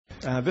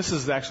This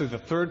is actually the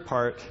third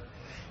part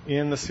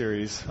in the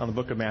series on the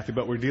book of Matthew,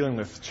 but we're dealing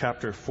with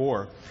chapter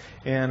 4.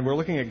 And we're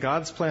looking at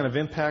God's plan of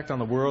impact on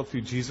the world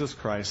through Jesus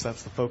Christ.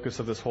 That's the focus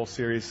of this whole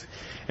series.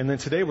 And then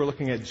today we're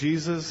looking at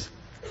Jesus,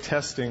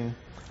 testing,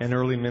 and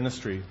early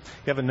ministry. You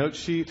have a note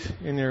sheet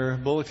in your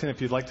bulletin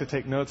if you'd like to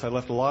take notes. I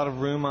left a lot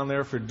of room on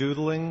there for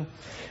doodling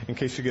in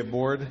case you get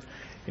bored.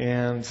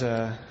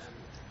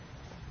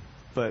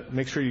 But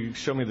make sure you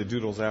show me the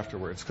doodles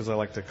afterwards because I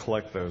like to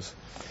collect those.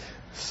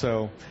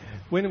 So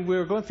when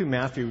we're going through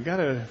Matthew, we've got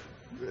to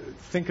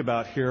think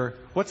about here,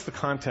 what's the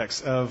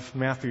context of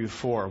Matthew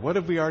 4? What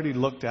have we already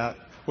looked at?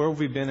 Where have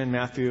we been in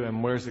Matthew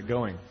and where's it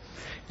going?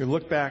 You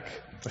look back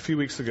a few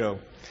weeks ago,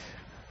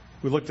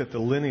 we looked at the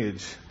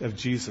lineage of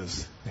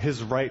Jesus,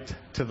 his right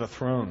to the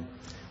throne.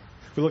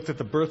 We looked at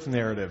the birth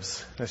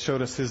narratives that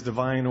showed us his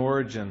divine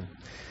origin.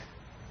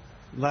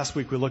 Last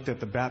week we looked at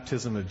the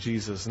baptism of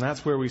Jesus, and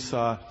that's where we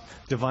saw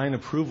divine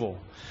approval.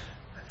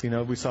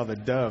 We saw the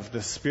dove,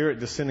 the Spirit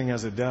descending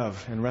as a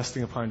dove and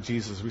resting upon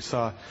Jesus.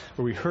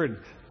 We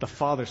heard the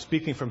Father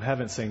speaking from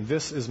heaven saying,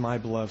 "This is my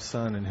beloved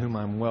Son in whom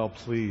I'm well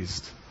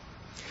pleased."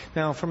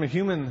 Now, from a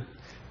human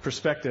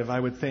perspective, I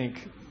would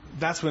think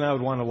that's when I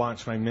would want to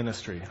launch my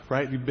ministry,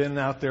 right? You've been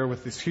out there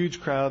with these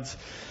huge crowds.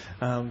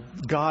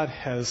 God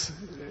has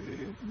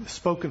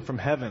spoken from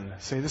heaven,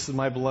 saying, "This is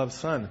my beloved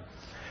Son."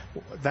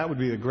 That would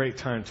be a great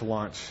time to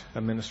launch a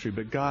ministry,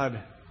 but God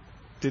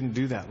didn't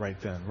do that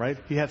right then, right?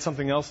 He had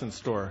something else in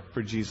store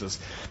for Jesus.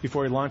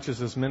 Before he launches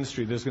his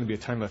ministry, there's going to be a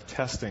time of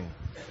testing.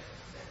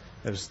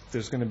 There's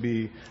going to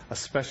be a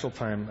special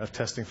time of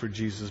testing for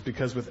Jesus,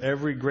 because with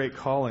every great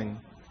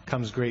calling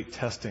comes great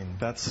testing.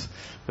 That's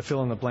the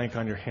fill in the blank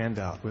on your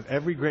handout. With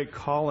every great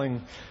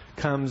calling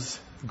comes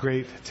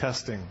great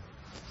testing.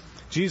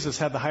 Jesus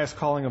had the highest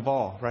calling of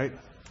all, right?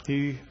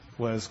 He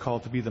was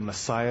called to be the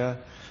Messiah,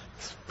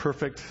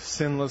 perfect,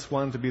 sinless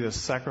one, to be the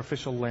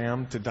sacrificial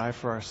lamb, to die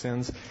for our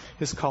sins.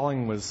 His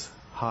calling was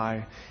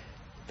high.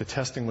 The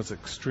testing was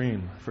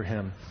extreme for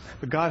him.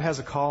 But God has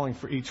a calling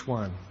for each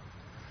one.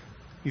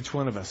 Each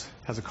one of us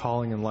has a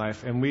calling in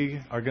life, and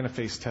we are going to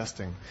face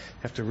testing.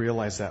 You have to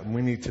realize that, and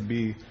we need to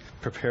be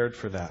prepared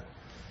for that.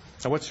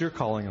 Now, what's your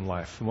calling in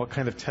life, and what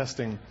kind of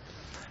testing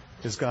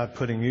is God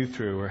putting you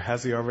through, or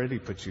has he already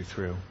put you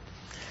through?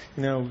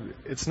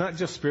 It's not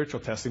just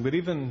spiritual testing, but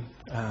even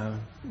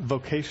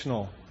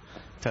vocational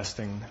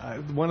testing.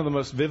 One of the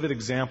most vivid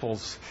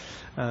examples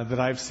that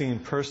I've seen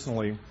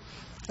personally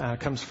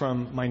comes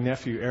from my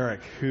nephew, Eric,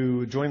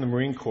 who joined the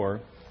Marine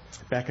Corps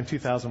back in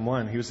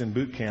 2001. He was in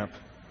boot camp,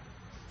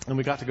 and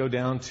we got to go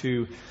down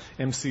to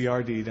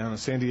MCRD down in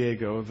San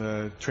Diego,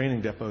 the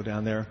training depot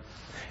down there,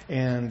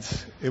 and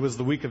it was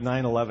the week of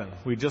 9/11.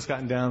 We'd just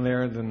gotten down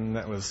there, then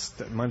that was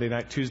Monday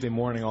night, Tuesday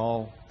morning,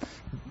 all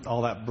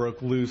that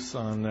broke loose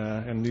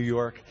in New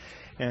York.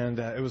 And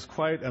it was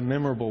quite a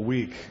memorable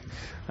week.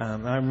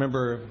 I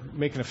remember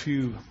making a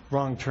few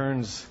wrong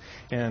turns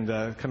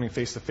and coming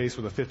face to face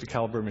with a .50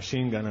 caliber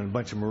machine gun and a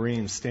bunch of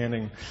Marines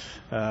standing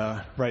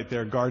right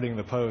there guarding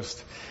the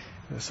post.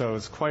 So it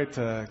was quite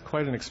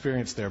an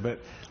experience there. But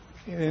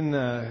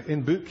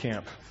in boot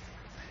camp,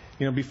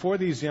 before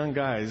these young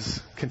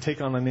guys can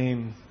take on the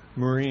name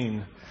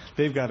Marine,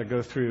 they've got to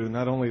go through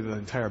not only the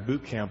entire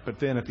boot camp, but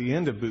then at the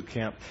end of boot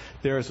camp,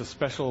 there is a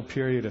special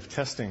period of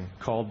testing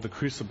called the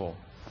Crucible.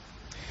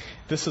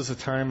 This is a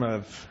time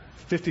of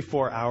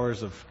 54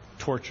 hours of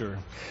torture,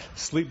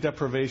 sleep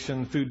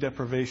deprivation, food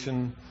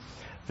deprivation.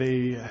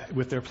 They,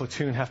 with their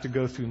platoon, have to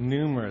go through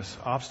numerous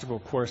obstacle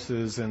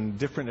courses and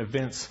different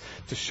events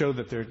to show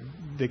that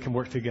they can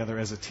work together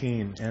as a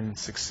team and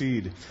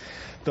succeed.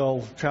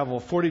 They'll travel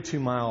 42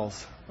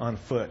 miles on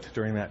foot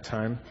during that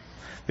time.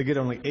 They get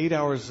only 8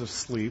 hours of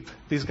sleep.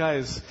 These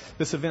guys,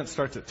 this event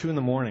starts at 2 in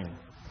the morning.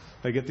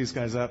 They get these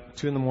guys up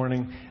 2 in the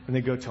morning, and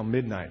they go till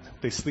midnight.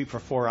 They sleep for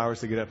 4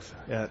 hours. They get up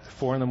at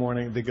 4 in the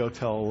morning. They go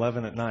till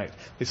 11 at night.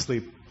 They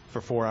sleep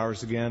for 4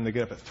 hours again. They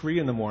get up at 3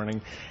 in the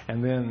morning,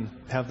 and then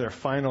have their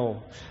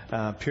final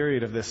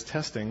period of this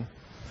testing,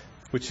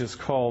 which is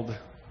called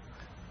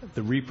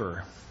the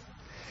Reaper.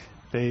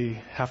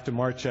 They have to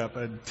march up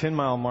a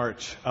 10-mile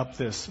march up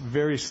this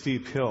very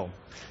steep hill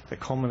that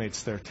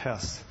culminates their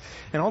test.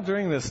 And all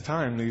during this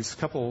time, these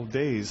couple of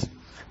days,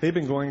 they've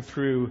been going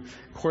through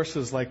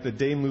courses like the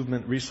Day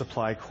Movement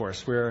Resupply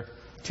course, where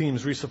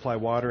teams resupply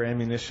water,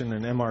 ammunition,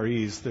 and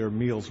MREs, their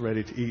meals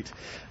ready to eat,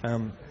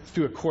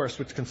 through a course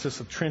which consists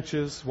of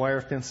trenches,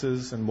 wire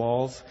fences, and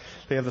walls.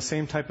 They have the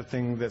same type of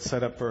thing that's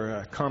set up for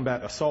a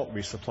combat assault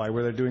resupply,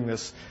 where they're doing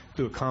this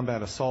through a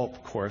combat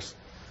assault course.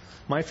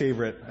 My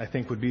favorite, I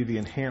think, would be the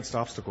enhanced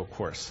obstacle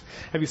course.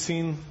 Have you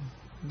seen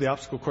the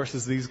obstacle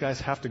courses these guys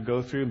have to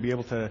go through and be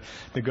able to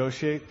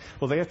negotiate?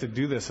 Well, they have to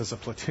do this as a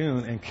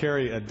platoon and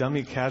carry a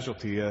dummy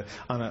casualty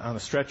on a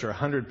stretcher, a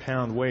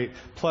 100-pound weight,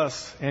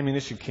 plus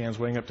ammunition cans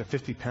weighing up to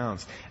 50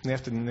 pounds. And they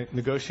have to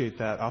negotiate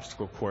that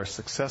obstacle course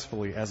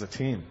successfully as a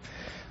team.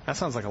 That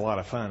sounds like a lot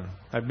of fun.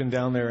 I've been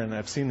down there and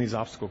I've seen these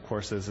obstacle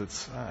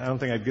courses. I don't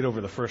think I'd get over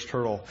the first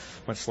hurdle,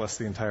 much less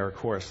the entire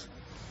course.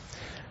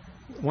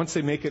 Once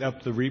they make it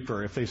up the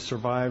Reaper, if they've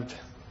survived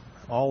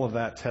all of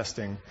that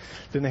testing,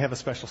 then they have a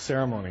special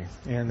ceremony.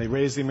 And they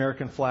raise the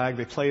American flag,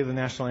 they play the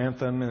national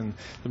anthem and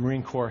the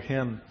Marine Corps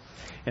hymn,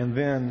 and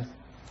then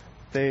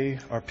they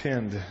are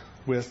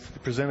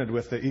presented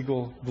with the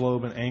eagle,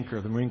 globe, and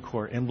anchor, the Marine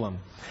Corps emblem.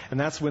 And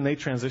that's when they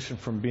transition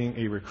from being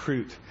a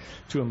recruit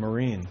to a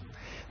Marine.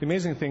 The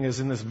amazing thing is,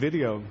 in this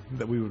video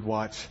that we would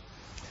watch,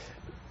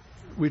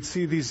 we'd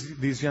see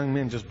these young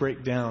men just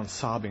break down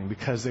sobbing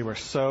because they were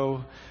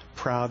so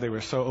proud, they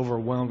were so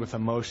overwhelmed with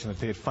emotion that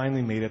they had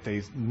finally made it.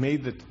 They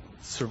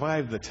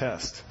survived the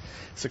test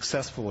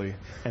successfully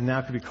and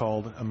now could be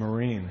called a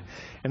Marine.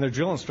 And their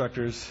drill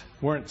instructors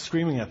weren't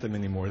screaming at them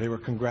anymore. They were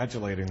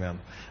congratulating them.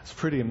 It's a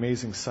pretty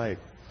amazing sight.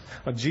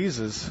 Now,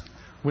 Jesus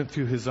went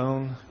through his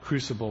own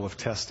crucible of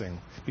testing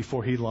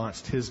before he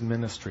launched his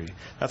ministry.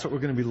 That's what we're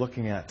going to be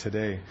looking at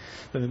today.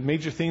 The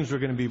major themes we're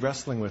going to be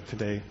wrestling with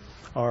today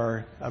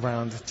are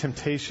around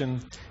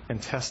temptation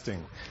and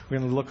testing. We're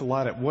going to look a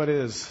lot at what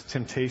is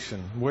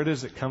temptation, where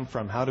does it come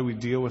from, how do we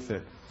deal with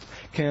it,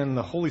 can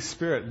the Holy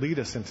Spirit lead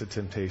us into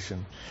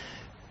temptation,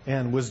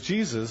 and was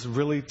Jesus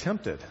really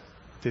tempted?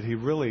 Did he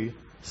really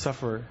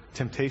suffer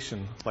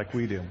temptation like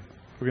we do?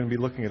 We're going to be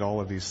looking at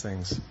all of these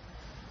things.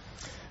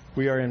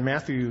 We are in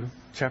Matthew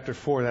chapter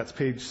 4. That's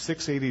page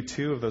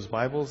 682 of those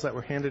Bibles that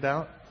were handed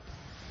out.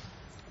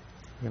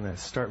 I'm going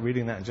to start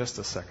reading that in just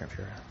a second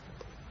here.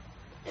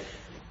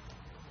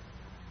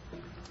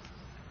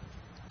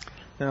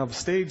 Now, the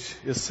stage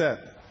is set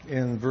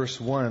in verse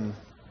 1.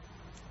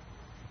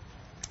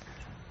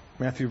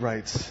 Matthew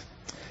writes,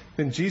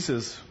 "Then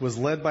Jesus was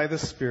led by the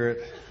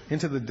Spirit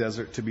into the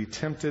desert to be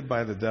tempted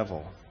by the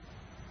devil."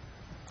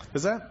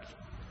 Does that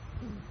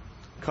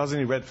cause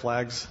any red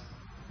flags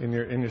in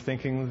your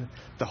thinking?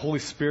 The Holy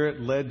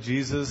Spirit led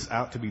Jesus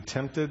out to be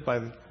tempted by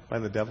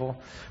the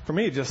devil? For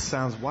me, it just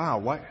sounds, wow,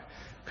 why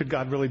could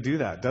God really do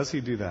that? Does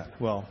he do that?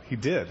 Well, he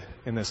did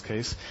in this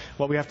case.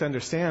 What we have to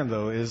understand,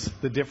 though, is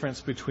the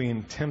difference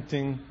between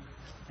tempting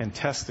and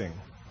testing.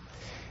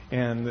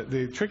 And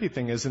the tricky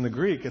thing is, in the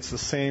Greek, it's the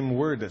same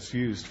word that's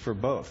used for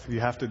both. You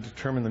have to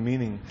determine the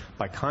meaning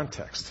by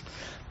context.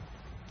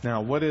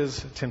 Now, what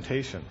is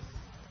temptation?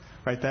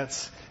 Right?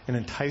 That's an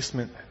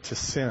enticement to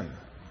sin,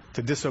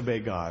 to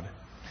disobey God.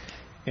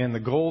 And the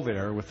goal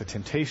there with the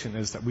temptation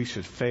is that we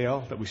should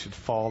fail, that we should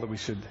fall, that we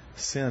should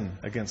sin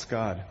against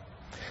God.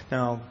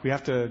 Now, we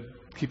have to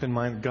keep in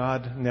mind,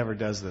 God never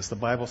does this. The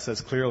Bible says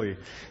clearly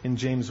in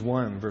James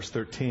 1, verse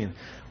 13,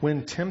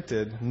 "When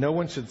tempted, no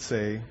one should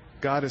say,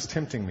 'God is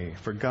tempting me,'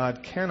 for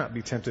God cannot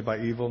be tempted by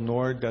evil,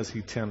 nor does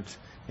he tempt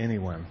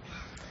anyone."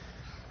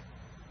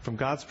 From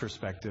God's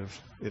perspective,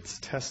 it's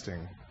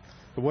testing.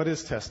 But what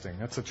is testing?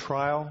 That's a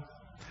trial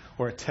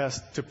or a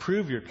test to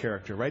prove your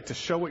character, right? To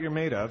show what you're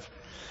made of.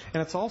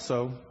 And it's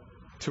also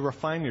to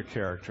refine your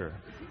character.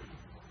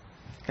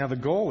 Now, the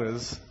goal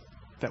is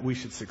that we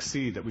should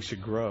succeed, that we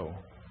should grow.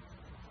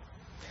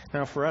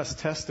 Now, for us,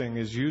 testing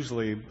is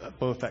usually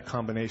both that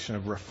combination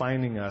of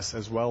refining us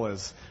as well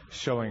as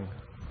showing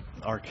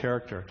our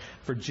character.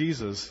 For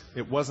Jesus,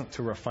 it wasn't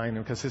to refine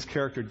him because his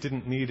character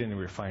didn't need any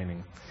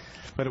refining,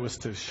 but it was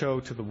to show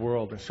to the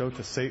world and show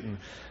to Satan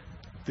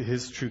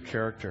his true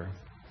character.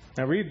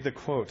 Now, read the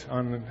quote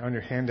on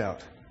your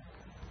handout.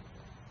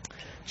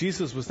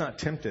 "Jesus was not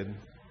tempted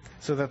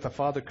so that the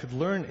Father could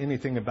learn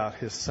anything about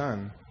his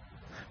Son,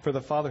 for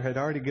the Father had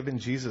already given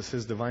Jesus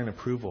his divine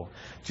approval.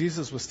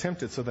 Jesus was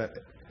tempted so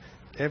that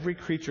every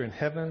creature in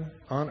heaven,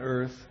 on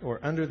earth, or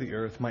under the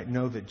earth might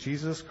know that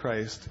Jesus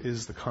Christ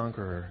is the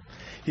conqueror.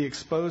 He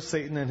exposed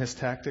Satan and his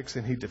tactics,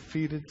 and he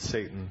defeated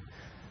Satan.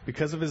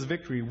 Because of his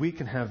victory, we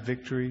can have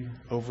victory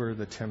over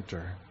the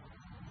tempter."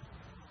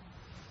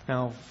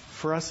 Now,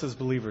 for us as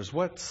believers,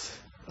 what's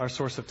our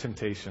source of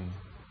temptation?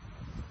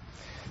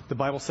 The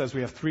Bible says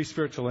we have three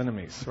spiritual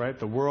enemies, right?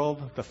 The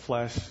world, the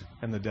flesh,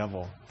 and the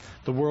devil.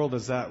 The world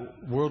is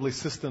that worldly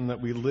system that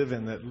we live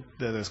in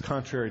that is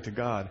contrary to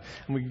God.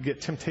 And we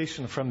get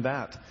temptation from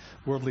that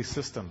worldly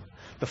system.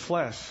 The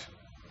flesh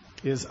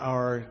is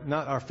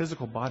not our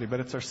physical body, but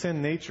it's our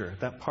sin nature,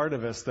 that part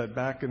of us that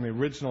back in the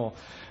original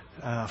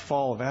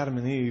fall of Adam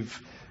and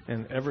Eve,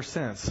 and ever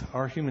since,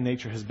 our human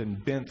nature has been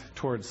bent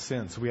towards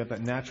sin. So we have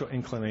that natural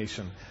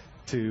inclination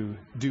to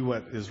do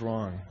what is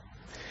wrong.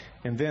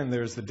 And then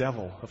there's the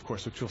devil, of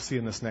course, which we'll see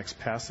in this next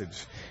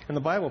passage. And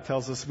the Bible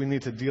tells us we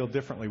need to deal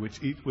differently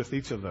with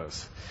each of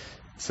those.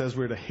 It says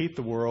we're to hate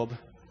the world,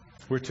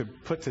 we're to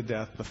put to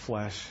death the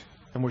flesh,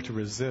 and we're to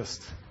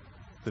resist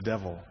the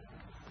devil.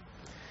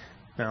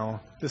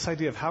 Now, this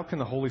idea of how can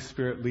the Holy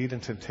Spirit lead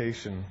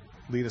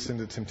us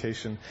into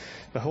temptation,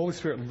 the Holy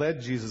Spirit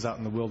led Jesus out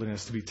in the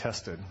wilderness to be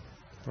tested,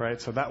 right?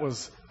 So that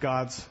was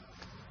God's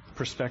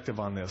perspective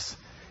on this.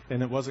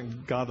 And it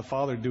wasn't God the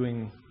Father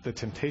doing the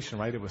temptation,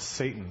 right? It was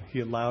Satan. He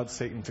allowed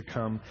Satan to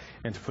come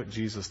and to put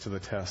Jesus to the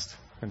test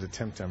and to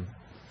tempt him.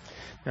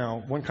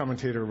 Now, one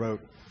commentator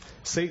wrote,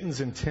 "Satan's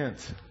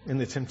intent in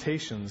the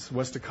temptations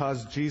was to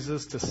cause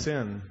Jesus to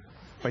sin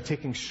by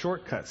taking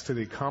shortcuts to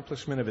the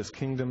accomplishment of his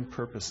kingdom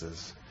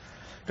purposes.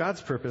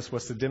 God's purpose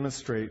was to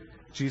demonstrate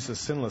Jesus'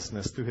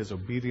 sinlessness through his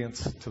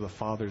obedience to the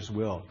Father's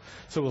will.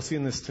 So we'll see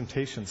in this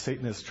temptation,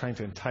 Satan is trying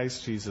to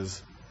entice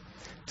Jesus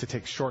to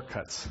take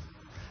shortcuts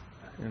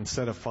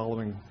instead of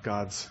following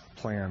God's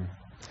plan.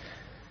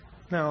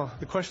 Now,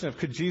 the question of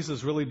could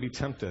Jesus really be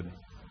tempted?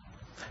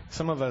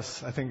 Some of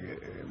us, I think,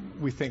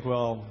 we think,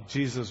 well,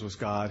 Jesus was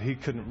God. He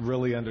couldn't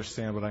really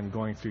understand what I'm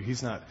going through.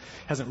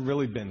 Hasn't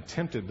really been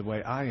tempted the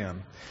way I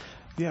am.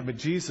 Yeah, but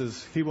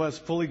Jesus, he was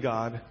fully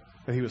God,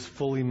 but he was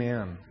fully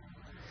man.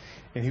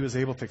 And he was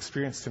able to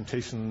experience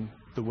temptation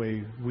the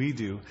way we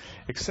do,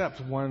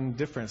 except one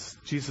difference.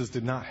 Jesus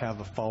did not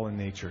have a fallen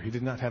nature. He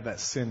did not have that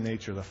sin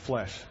nature, the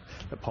flesh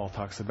that Paul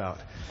talks about.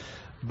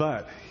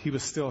 But he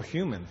was still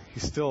human. He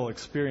still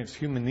experienced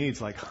human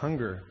needs like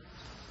hunger.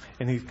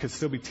 And he could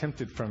still be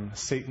tempted from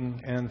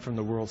Satan and from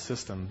the world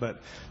system.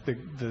 But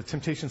the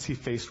temptations he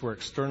faced were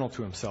external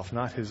to himself,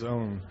 not his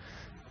own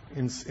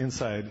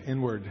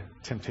inward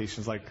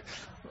temptations. Like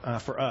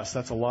for us,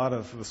 that's a lot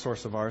of the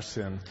source of our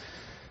sin.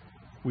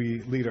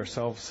 We lead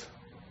ourselves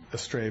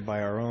astray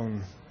by our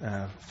own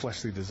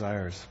fleshly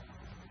desires.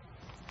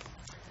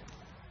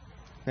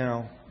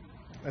 Now,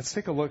 let's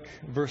take a look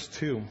at verse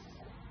 2.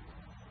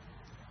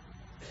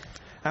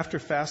 After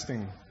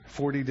fasting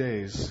 40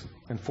 days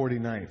and 40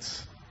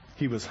 nights,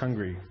 he was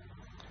hungry.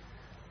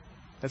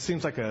 That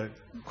seems like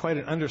quite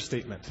an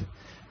understatement.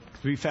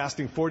 To be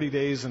fasting 40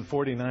 days and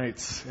 40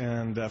 nights,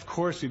 and of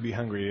course you'd be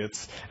hungry.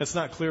 It's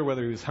not clear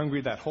whether he was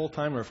hungry that whole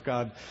time or if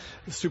God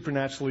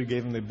supernaturally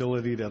gave him the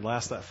ability to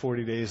last that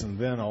 40 days and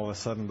then all of a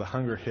sudden the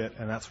hunger hit,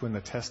 and that's when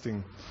the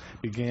testing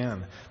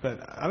began.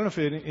 But I don't know if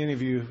any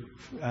of you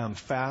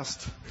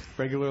fast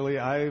regularly.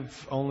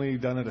 I've only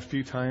done it a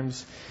few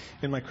times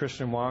in my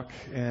Christian walk.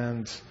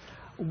 And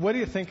what do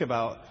you think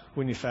about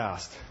when you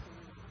fast?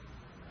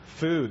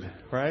 Food,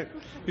 right?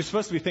 You're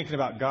supposed to be thinking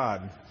about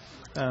God.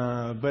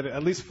 But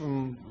at least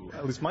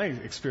my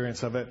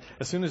experience of it,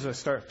 as soon as I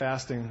start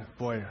fasting,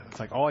 boy, it's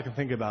like all I can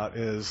think about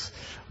is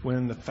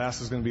when the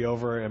fast is going to be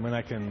over and when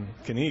I can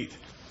eat.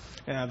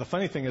 The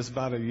funny thing is,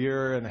 about a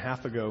year and a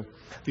half ago,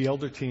 the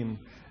elder team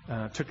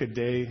took a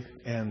day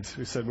and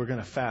we said we're going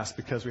to fast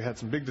because we had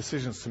some big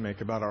decisions to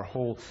make about our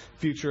whole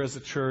future as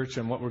a church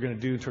and what we're going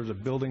to do in terms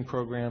of building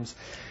programs.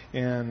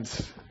 And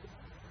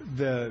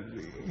the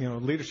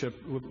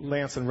leadership,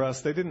 Lance and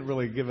Russ, they didn't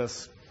really give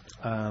us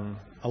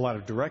a lot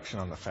of direction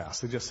on the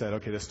fast. They just said,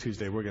 okay, this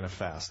Tuesday we're going to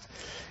fast.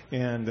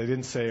 And they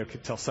didn't say, okay,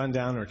 till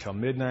sundown or till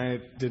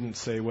midnight. Didn't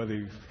say whether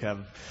you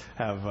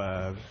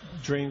have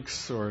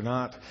drinks or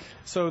not.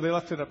 So they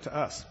left it up to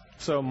us.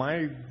 So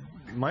my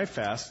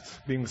fast,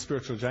 being the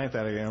spiritual giant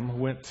that I am,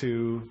 went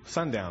to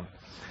sundown.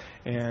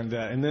 And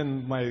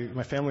then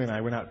my family and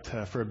I went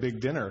out for a big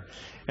dinner.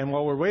 And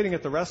while we're waiting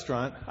at the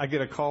restaurant, I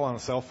get a call on a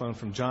cell phone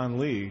from John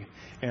Lee,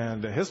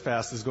 and his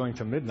fast is going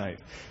to midnight.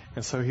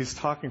 And so he's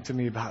talking to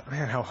me about,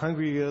 man, how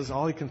hungry he is.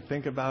 All he can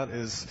think about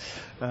is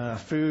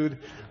food.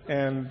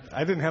 And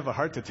I didn't have the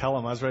heart to tell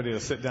him I was ready to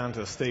sit down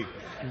to a steak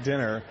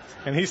dinner.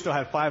 And he still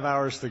had 5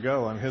 hours to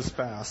go on his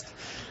fast.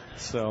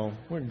 So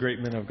we're great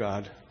men of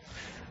God.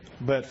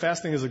 But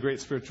fasting is a great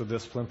spiritual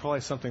discipline,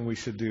 probably something we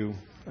should do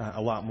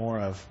a lot more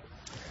of.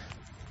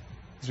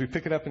 As we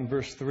pick it up in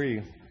verse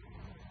 3,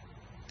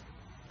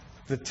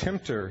 the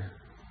tempter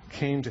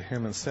came to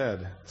him and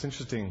said, it's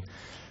interesting,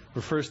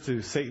 refers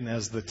to Satan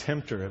as the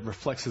tempter. It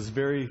reflects his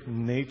very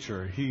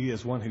nature. He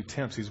is one who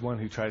tempts. He's one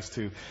who tries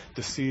to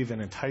deceive and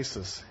entice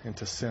us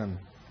into sin.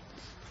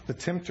 The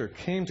tempter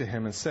came to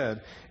him and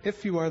said,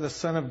 if you are the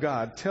Son of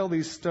God, tell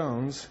these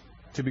stones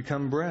to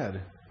become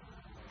bread.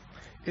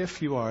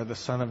 If you are the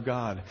Son of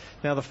God.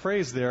 Now, the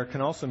phrase there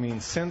can also mean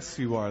since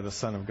you are the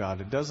Son of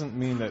God. It doesn't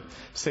mean that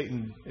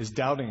Satan is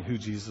doubting who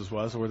Jesus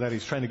was or that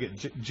he's trying to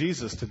get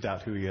Jesus to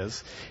doubt who he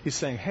is. He's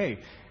saying, hey,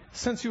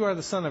 since you are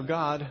the Son of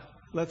God,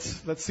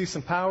 let's see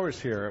some powers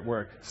here at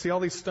work. See all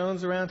these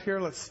stones around here?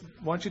 Why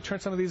don't you turn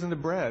some of these into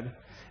bread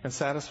and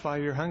satisfy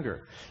your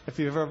hunger? If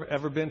you've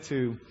ever been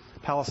to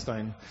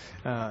Palestine,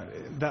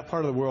 that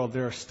part of the world,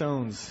 there are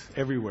stones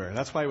everywhere.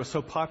 That's why it was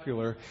so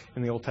popular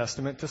in the Old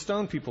Testament to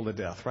stone people to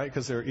death, right?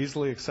 Because they're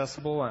easily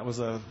accessible. That was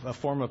a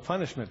form of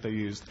punishment they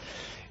used.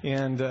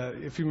 And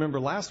if you remember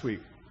last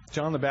week,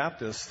 John the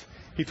Baptist,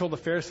 he told the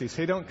Pharisees,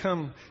 hey, don't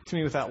come to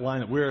me with that line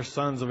that we're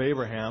sons of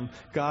Abraham.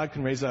 God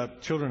can raise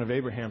up children of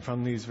Abraham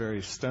from these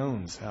very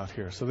stones out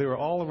here. So they were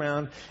all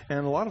around,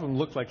 and a lot of them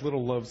looked like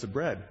little loaves of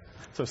bread.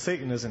 So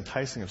Satan is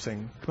enticing him,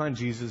 saying, come on,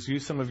 Jesus,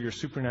 use some of your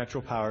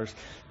supernatural powers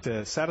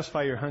to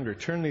satisfy your hunger.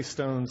 Turn these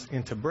stones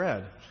into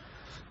bread.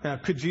 Now,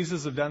 could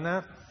Jesus have done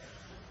that?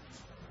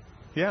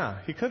 Yeah,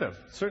 he could have,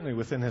 certainly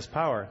within his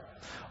power.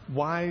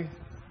 Why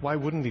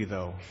wouldn't he,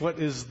 though? What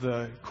is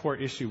the core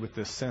issue with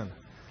this sin?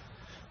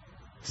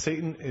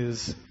 Satan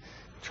is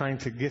trying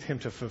to get him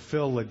to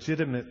fulfill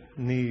legitimate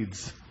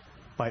needs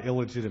by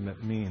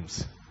illegitimate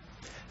means.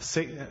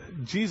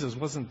 Jesus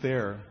wasn't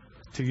there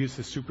to use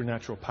his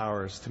supernatural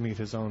powers to meet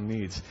his own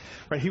needs.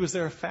 Right? He was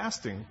there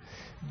fasting.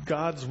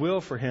 God's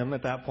will for him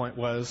at that point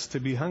was to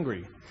be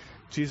hungry.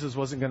 Jesus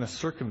wasn't going to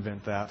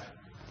circumvent that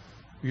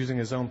using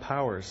his own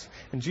powers.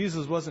 And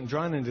Jesus wasn't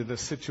drawn into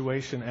this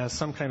situation as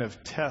some kind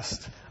of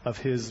test of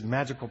his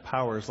magical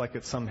powers like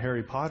it's some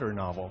Harry Potter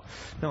novel.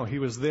 No, he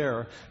was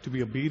there to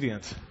be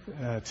obedient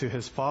to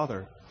his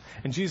Father.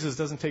 And Jesus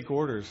doesn't take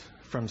orders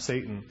from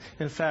Satan.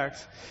 In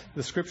fact,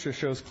 the scripture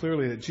shows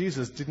clearly that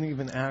Jesus didn't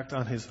even act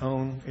on his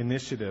own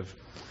initiative.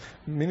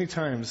 Many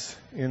times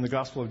in the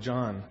Gospel of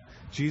John,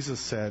 Jesus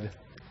said,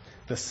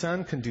 "The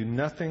Son can do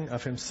nothing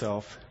of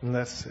himself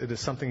unless it is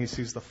something he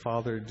sees the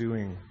Father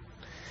doing."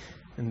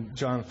 In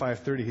John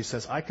 5:30, he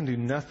says, "I can do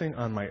nothing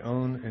on my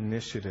own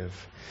initiative."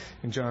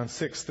 In John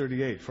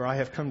 6:38, "For I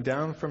have come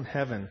down from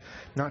heaven,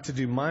 not to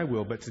do my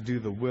will, but to do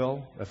the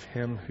will of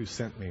him who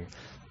sent me."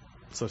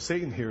 So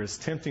Satan here is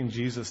tempting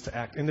Jesus to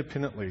act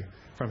independently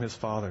from his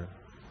Father.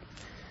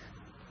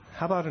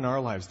 How about in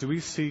our lives? Do we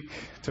seek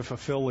to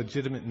fulfill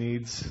legitimate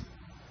needs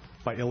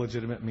by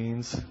illegitimate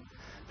means?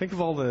 Think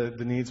of all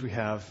the needs we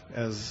have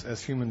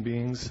as human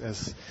beings,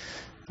 as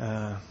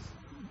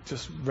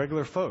just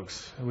regular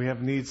folks. We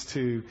have needs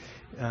to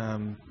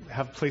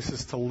have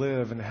places to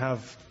live and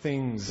have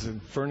things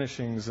and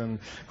furnishings and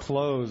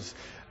clothes.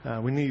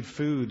 We need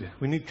food.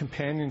 We need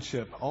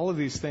companionship. All of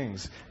these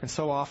things. And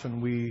so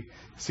often we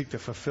seek to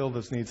fulfill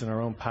those needs in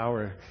our own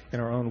power, in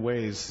our own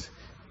ways,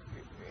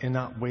 and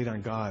not wait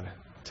on God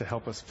to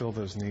help us fill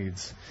those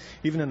needs.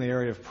 Even in the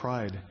area of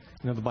pride,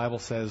 the Bible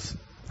says,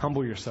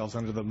 "Humble yourselves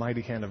under the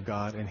mighty hand of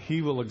God, and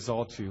he will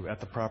exalt you at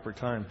the proper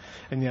time."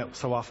 And yet,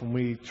 so often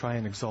we try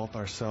and exalt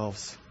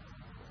ourselves.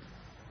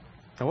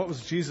 Now, what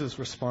was Jesus'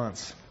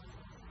 response?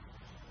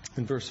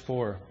 In verse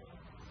 4,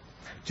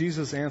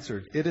 Jesus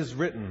answered, "It is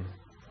written,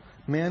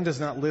 man does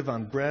not live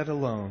on bread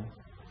alone,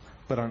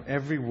 but on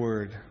every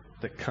word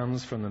that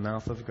comes from the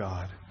mouth of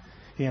God."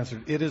 He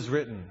answered, "It is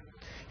written."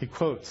 He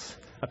quotes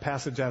a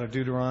passage out of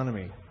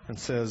Deuteronomy and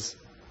says,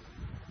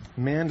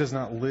 "Man does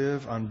not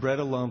live on bread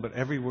alone, but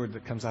every word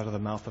that comes out of the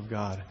mouth of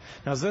God."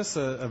 Now, is this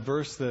a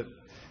verse that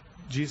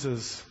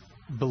Jesus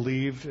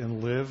believed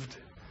and lived?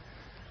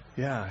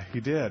 Yeah, he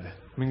did.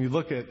 I mean, you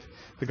look at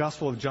the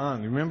Gospel of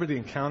John. You remember the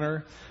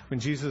encounter when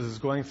Jesus is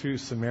going through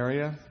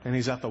Samaria and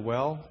he's at the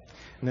well?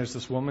 And there's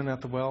this woman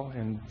at the well,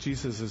 and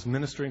Jesus is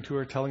ministering to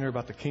her, telling her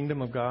about the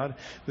kingdom of God.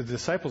 The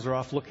disciples are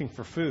off looking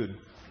for food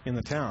in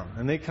the town.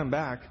 And they come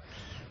back,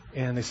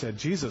 and they said,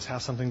 "Jesus,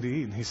 have something to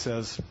eat." And he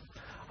says,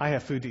 "I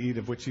have food to eat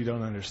of which you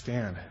don't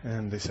understand."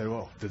 And they said,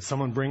 "Well, did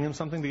someone bring him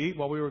something to eat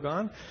while we were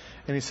gone?"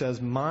 And he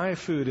says, "My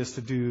food is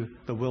to do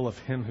the will of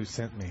him who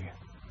sent me."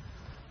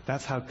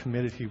 That's how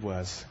committed he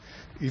was.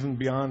 Even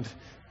beyond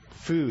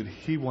food,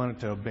 he wanted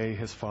to obey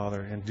his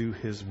Father and do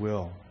his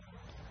will.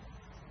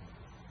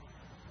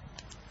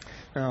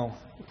 Now,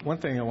 one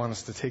thing I want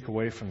us to take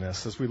away from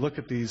this, as we look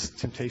at these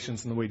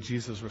temptations and the way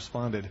Jesus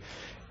responded,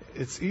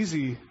 it's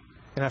easy,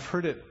 and I've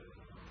heard it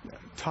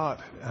taught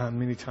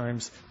many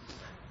times.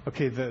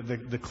 Okay,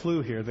 the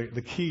clue here,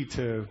 the key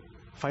to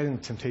fighting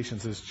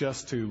temptations is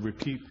just to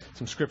repeat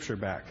some scripture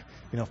back.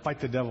 Fight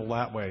the devil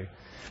that way.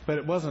 But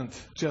it wasn't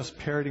just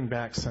parroting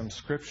back some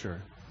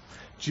scripture.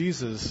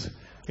 Jesus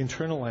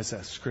internalized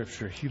that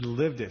scripture. He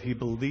lived it. He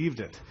believed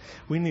it.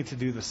 We need to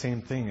do the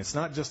same thing. It's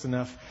not just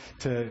enough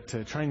to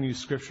try and use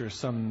scripture as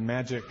some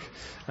magic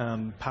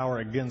power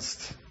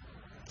against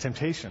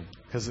temptation,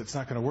 because it's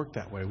not going to work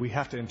that way. We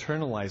have to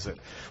internalize it.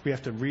 We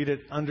have to read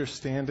it,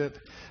 understand it,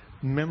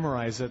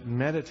 memorize it,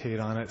 meditate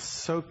on it,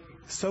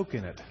 soak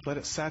in it, let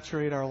it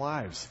saturate our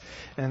lives.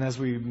 And as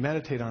we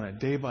meditate on it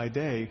day by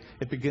day,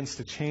 it begins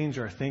to change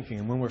our thinking.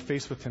 And when we're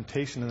faced with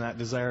temptation and that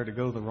desire to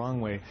go the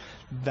wrong way,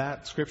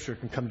 that scripture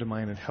can come to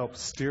mind and help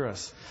steer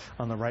us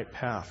on the right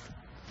path.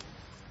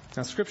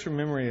 Now, scripture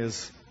memory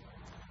is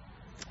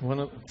one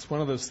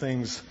of those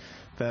things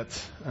that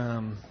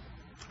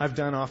I've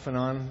done off and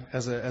on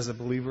as a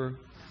believer.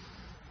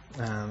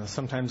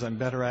 Sometimes I'm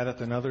better at it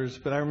than others,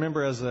 but I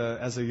remember as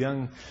a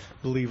young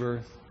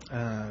believer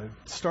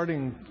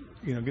starting,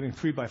 getting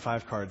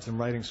 3x5 cards and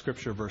writing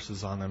scripture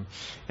verses on them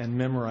and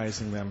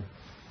memorizing them.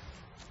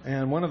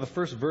 And one of the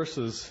first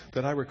verses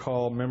that I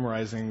recall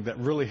memorizing that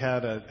really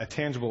had a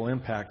tangible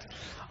impact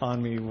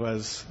on me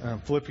was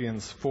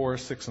Philippians 4,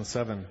 6, and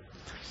 7.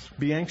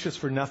 "Be anxious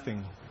for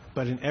nothing,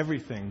 but in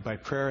everything, by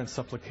prayer and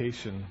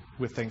supplication,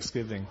 with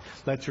thanksgiving,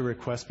 let your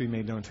requests be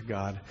made known to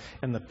God.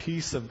 And the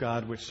peace of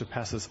God, which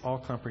surpasses all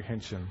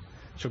comprehension,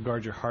 shall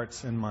guard your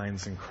hearts and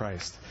minds in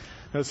Christ."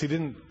 Notice he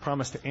didn't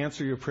promise to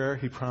answer your prayer.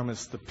 He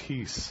promised the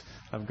peace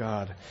of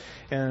God.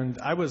 And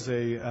I was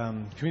a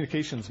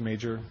communications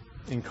major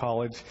in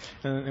college,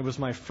 and it was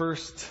my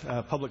first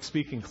public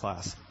speaking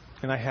class.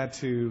 And I had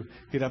to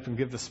get up and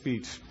give the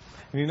speech.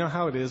 And you know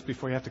how it is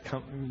before you have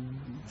to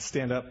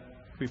stand up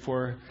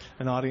before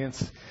an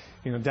audience?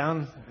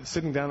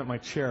 Sitting down at my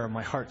chair,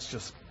 my heart's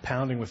just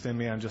pounding within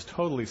me. I'm just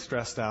totally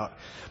stressed out.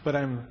 But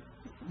I'm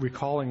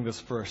recalling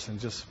this verse and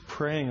just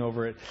praying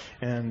over it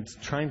and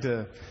trying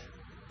to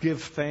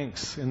give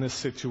thanks in this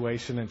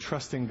situation and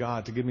trusting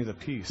God to give me the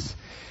peace.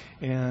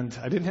 And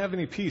I didn't have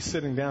any peace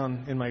sitting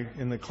down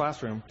in the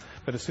classroom,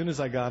 but as soon as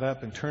I got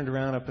up and turned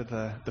around up at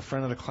the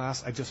front of the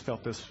class, I just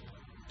felt this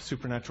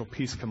supernatural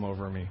peace come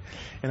over me.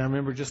 And I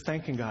remember just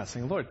thanking God,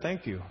 saying, Lord,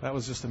 thank you. That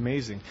was just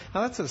amazing.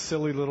 Now, that's a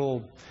silly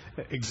little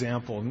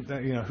example.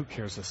 Who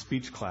cares? A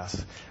speech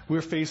class.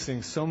 We're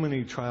facing so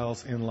many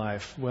trials in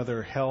life,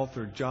 whether health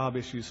or job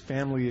issues,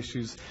 family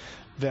issues,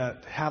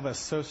 that have us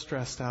so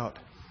stressed out.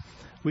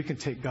 We can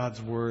take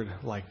God's word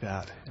like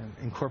that and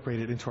incorporate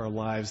it into our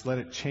lives, let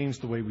it change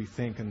the way we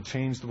think and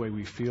change the way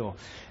we feel.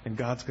 And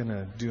God's going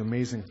to do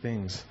amazing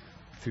things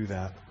through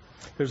that.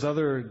 There's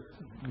other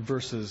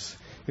verses,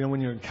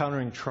 when you're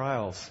encountering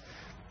trials,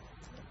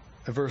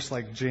 a verse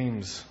like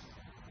James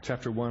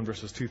chapter 1,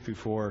 verses 2 through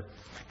 4.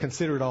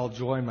 Consider it all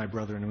joy, my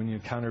brethren, when you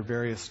encounter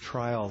various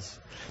trials,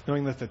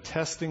 knowing that the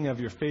testing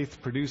of your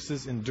faith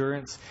produces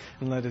endurance,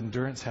 and let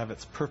endurance have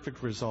its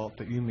perfect result,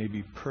 that you may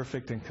be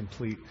perfect and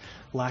complete,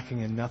 lacking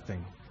in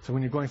nothing. So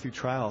when you're going through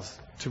trials,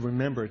 to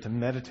remember, to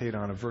meditate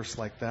on a verse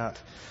like that.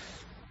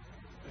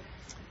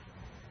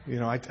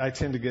 I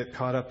tend to get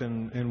caught up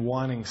in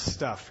wanting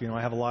stuff.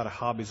 I have a lot of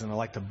hobbies, and I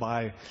like to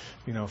buy,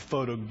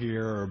 photo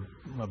gear or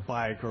a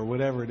bike or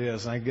whatever it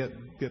is. And I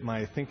get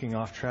my thinking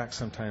off track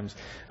sometimes.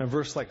 And a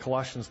verse like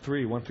Colossians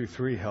 3, 1 through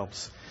 3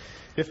 helps.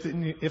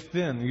 If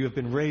then you have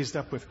been raised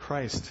up with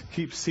Christ,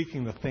 keep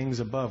seeking the things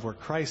above where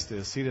Christ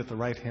is, seated at the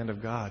right hand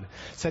of God.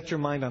 Set your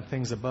mind on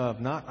things above,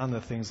 not on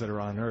the things that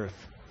are on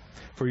earth.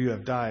 For you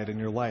have died, and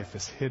your life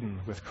is hidden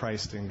with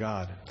Christ in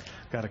God.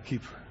 I've got to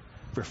keep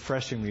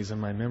refreshing these in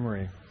my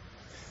memory.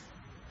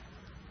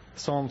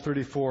 Psalm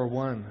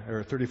 34:1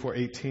 or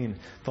 34:18.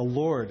 The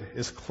Lord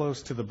is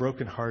close to the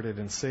brokenhearted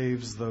and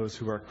saves those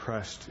who are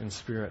crushed in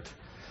spirit.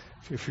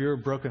 If you're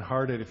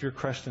brokenhearted, if you're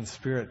crushed in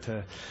spirit,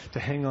 to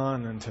hang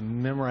on and to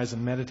memorize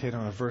and meditate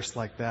on a verse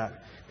like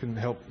that can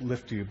help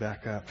lift you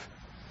back up.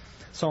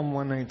 Psalm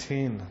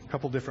 119, a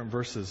couple different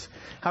verses.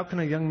 How can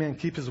a young man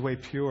keep his way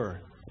pure?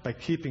 By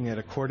keeping it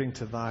according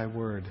to thy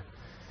word.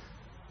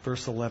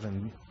 Verse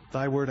 11.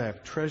 Thy word I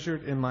have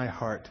treasured in my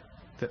heart,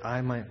 that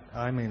I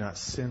may not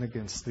sin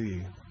against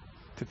thee.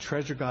 To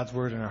treasure God's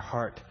word in our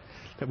heart,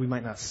 that we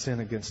might not sin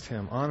against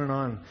him. On and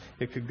on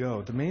it could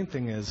go. The main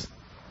thing is,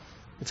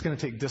 it's going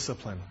to take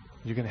discipline.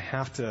 You're going to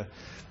have to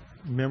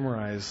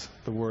memorize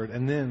the word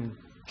and then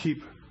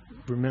keep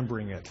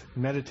remembering it.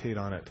 Meditate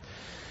on it.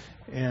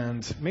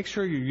 And make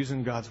sure you're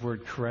using God's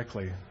word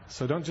correctly.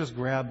 So don't just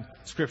grab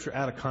scripture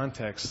out of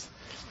context,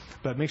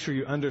 but make sure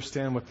you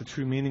understand what the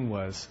true meaning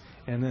was,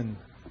 and then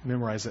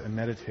memorize it and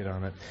meditate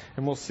on it.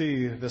 And we'll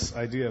see this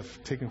idea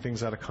of taking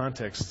things out of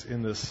context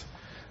in this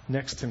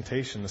next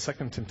temptation, the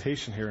second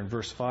temptation here in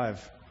verse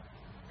 5.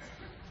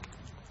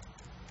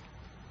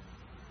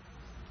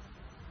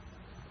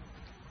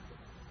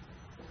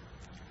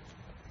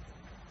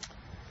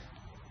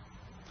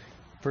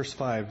 Verse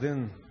 5,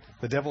 then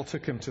the devil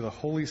took him to the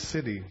holy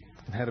city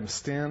and had him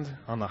stand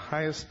on the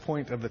highest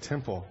point of the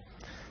temple.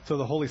 So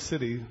the holy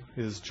city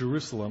is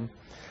Jerusalem,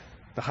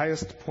 the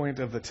highest point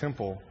of the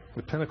temple,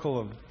 the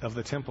pinnacle of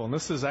the temple. And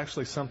this is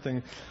actually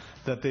something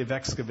that they've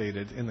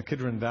excavated in the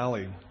Kidron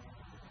Valley.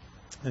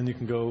 And you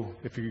can go,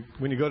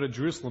 when you go to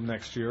Jerusalem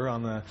next year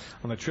on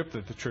the trip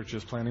that the church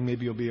is planning,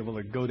 maybe you'll be able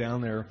to go down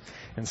there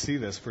and see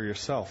this for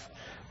yourself.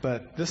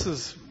 But this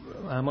is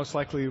most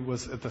likely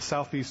was at the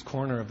southeast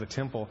corner of the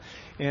temple,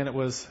 and it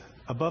was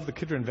above the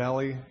Kidron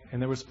Valley,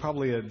 and there was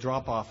probably a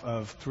drop-off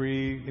of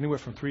anywhere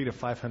from 300 to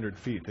 500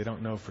 feet. They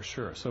don't know for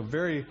sure. So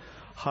very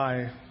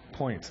high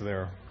point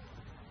there.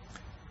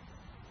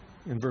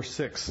 In verse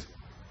 6,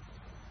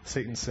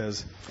 Satan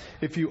says,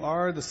 if you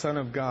are the Son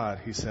of God,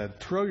 he said,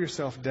 throw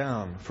yourself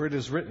down, for it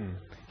is written,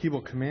 he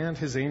will command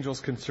his angels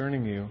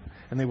concerning you,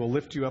 and they will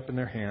lift you up in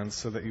their hands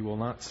so that you will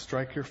not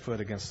strike your foot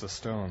against a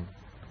stone.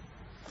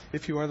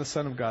 If you are the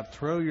Son of God,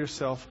 throw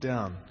yourself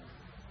down.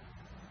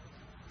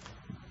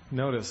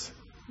 Notice,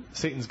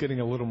 Satan's getting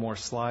a little more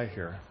sly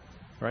here,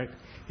 right?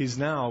 He's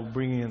now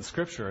bringing in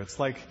Scripture. It's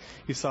like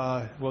he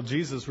saw,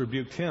 Jesus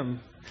rebuked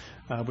him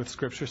with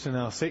Scripture, so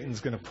now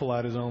Satan's going to pull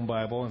out his own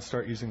Bible and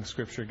start using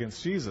Scripture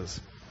against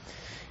Jesus.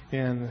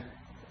 And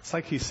it's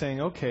like he's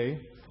saying, okay,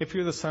 if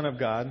you're the Son of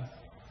God,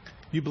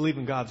 you believe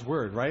in God's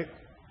Word, right?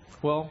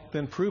 Well,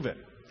 then prove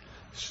it.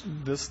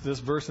 This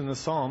verse in the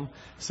Psalm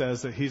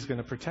says that he's going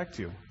to protect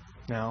you.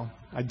 Now,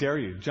 I dare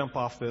you, jump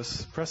off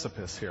this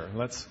precipice here.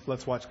 Let's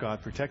watch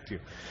God protect you.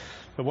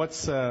 But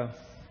what's going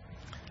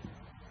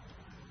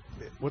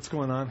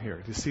on here?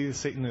 Do you see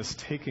Satan is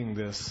taking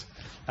this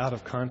out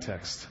of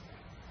context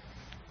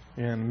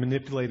and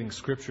manipulating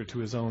Scripture to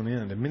his own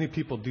end? And many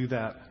people do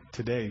that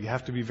today. You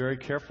have to be very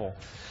careful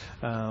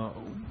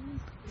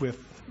with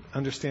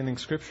understanding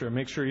Scripture.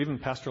 Make sure even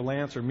Pastor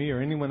Lance or me or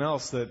anyone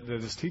else that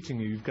is teaching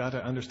you, you've got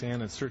to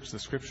understand and search the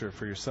Scripture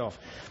for yourself.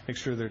 Make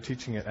sure they're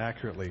teaching it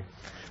accurately.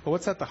 But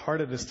what's at the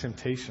heart of this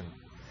temptation?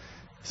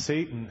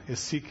 Satan is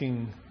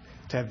seeking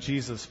to have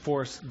Jesus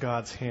force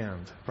God's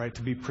hand, right?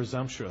 To be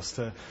presumptuous,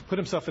 to put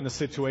himself in a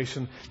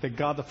situation that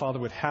God the Father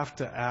would have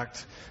to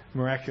act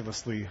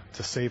miraculously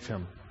to save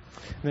him.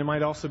 And there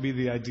might also be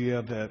the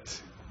idea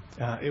that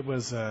it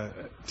was a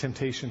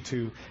temptation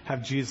to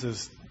have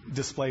Jesus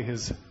display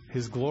his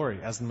his glory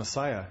as the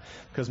Messiah,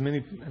 because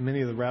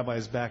many of the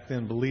rabbis back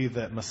then believed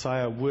that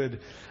Messiah would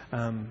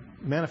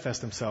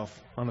manifest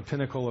himself on the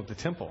pinnacle of the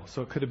temple.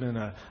 So it could have been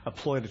a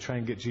ploy to try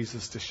and get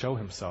Jesus to show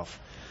himself.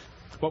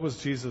 What was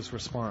Jesus'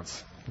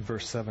 response in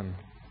verse 7?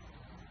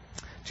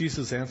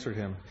 Jesus answered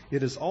him,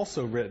 "It is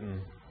also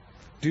written,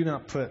 do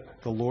not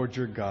put the Lord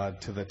your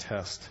God to the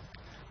test."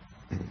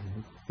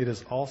 It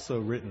is also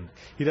written.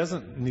 He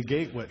doesn't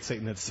negate what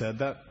Satan had said.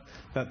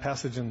 That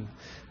passage in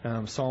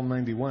Psalm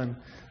 91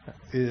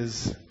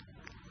 is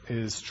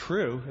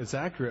true, it's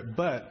accurate,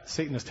 but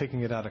Satan is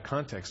taking it out of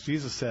context.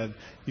 Jesus said,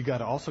 you got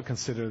to also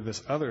consider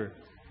this other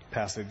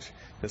passage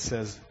that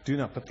says, do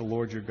not put the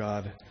Lord your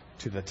God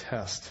to the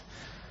test.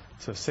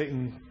 So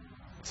Satan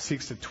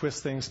seeks to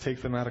twist things,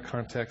 take them out of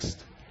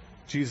context.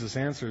 Jesus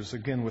answers,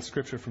 again, with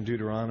scripture from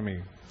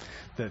Deuteronomy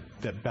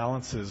that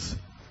balances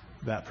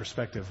that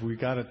perspective. We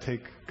got to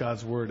take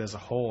God's word as a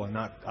whole and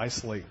not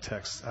isolate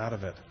texts out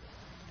of it.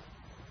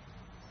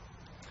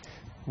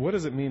 What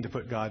does it mean to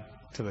put God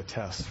to the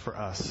test for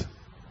us?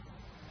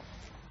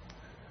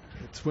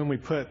 It's when we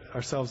put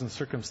ourselves in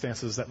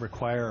circumstances that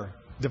require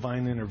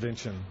divine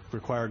intervention,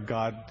 require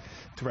God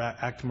to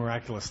act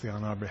miraculously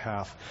on our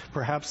behalf.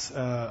 Perhaps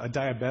a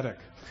diabetic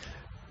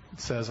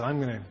says, I'm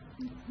going to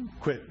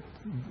quit,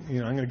 I'm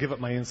going to give up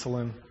my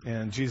insulin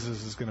and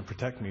Jesus is going to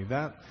protect me.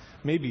 That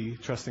may be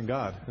trusting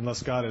God,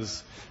 unless God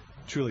has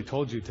truly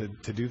told you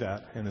to do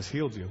that and has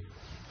healed you.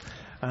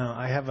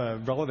 I have a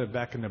relative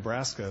back in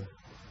Nebraska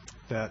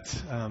that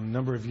a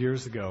number of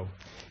years ago,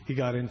 he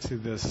got into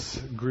this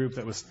group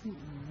that was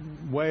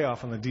way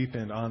off on the deep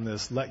end on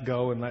this let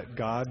go and let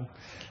God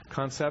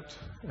concept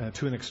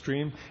to an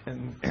extreme.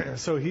 And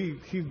so he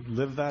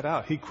lived that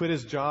out. He quit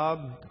his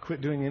job,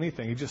 quit doing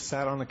anything. He just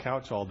sat on the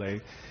couch all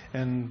day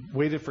and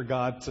waited for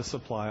God to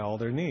supply all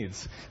their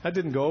needs. That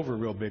didn't go over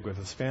real big with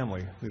his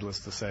family,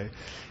 needless to say.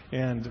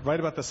 And right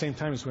about the same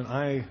time as when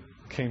I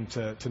came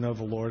to know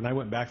the Lord, and I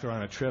went back there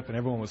on a trip, and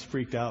everyone was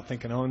freaked out,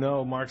 thinking, oh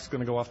no, Mark's going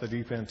to go off the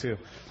deep end too.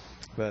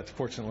 But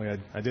fortunately,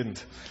 I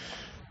didn't.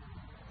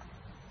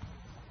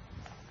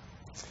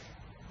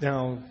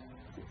 Now,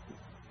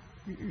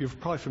 you're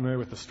probably familiar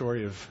with the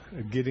story of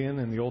Gideon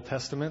in the Old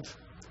Testament.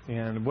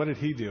 And what did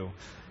he do?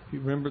 You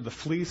remember the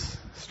fleece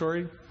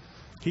story?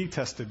 He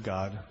tested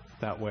God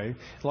that way.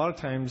 A lot of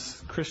times,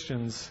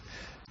 Christians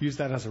use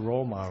that as a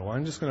role model.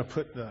 I'm just going to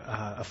put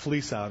a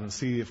fleece out and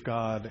see if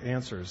God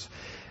answers.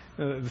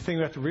 The thing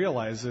we have to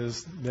realize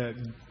is that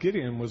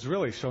Gideon was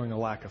really showing a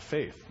lack of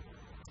faith.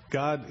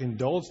 God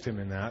indulged him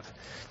in that,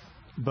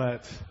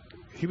 but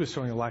he was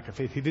showing a lack of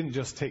faith. He didn't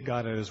just take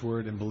God at his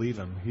word and believe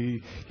him.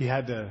 He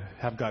had to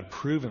have God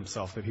prove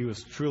himself that he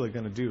was truly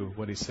going to do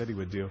what he said he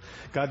would do.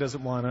 God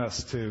doesn't want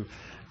us to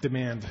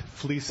demand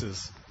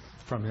fleeces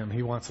from him.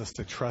 He wants us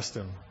to trust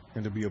him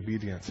and to be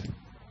obedient.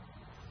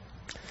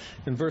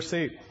 In verse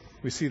 8,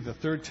 we see the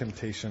third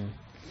temptation.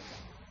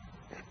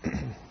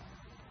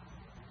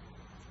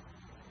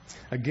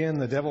 Again,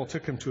 the devil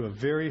took him to a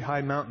very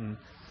high mountain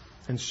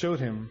and showed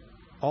him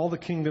all the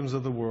kingdoms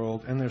of the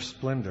world and their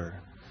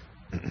splendor.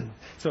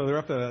 So they're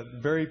up a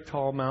very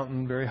tall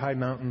mountain, very high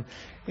mountain.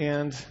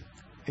 And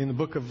in the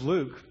book of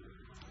Luke,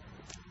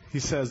 he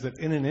says that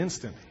in an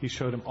instant, he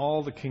showed him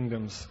all the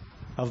kingdoms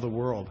of the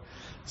world.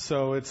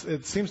 So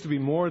it seems to be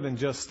more than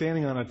just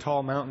standing on a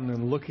tall mountain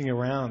and looking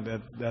around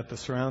at the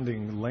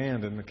surrounding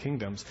land and the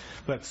kingdoms.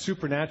 But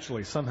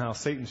supernaturally, somehow,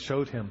 Satan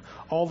showed him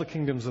all the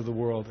kingdoms of the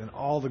world and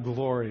all the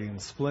glory and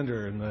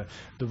splendor and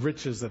the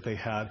riches that they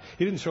had.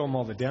 He didn't show him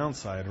all the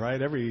downside, right?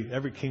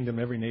 Every kingdom,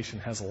 every nation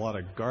has a lot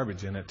of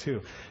garbage in it,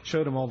 too.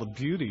 Showed him all the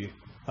beauty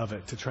of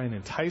it to try and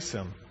entice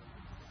him.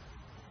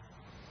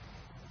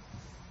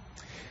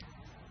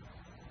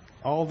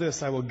 All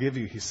this I will give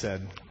you, he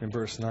said in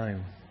verse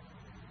 9.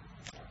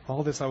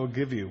 All this I will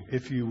give you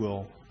if you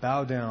will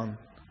bow down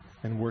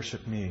and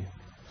worship me.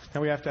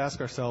 Now we have to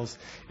ask ourselves,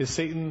 is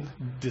Satan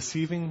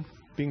deceiving,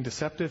 being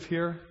deceptive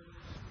here?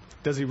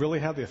 Does he really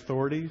have the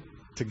authority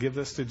to give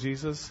this to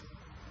Jesus?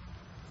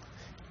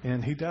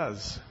 And he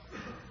does.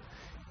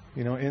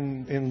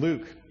 In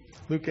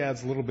Luke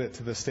adds a little bit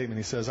to this statement.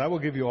 He says, I will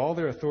give you all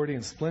their authority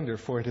and splendor,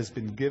 for it has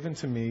been given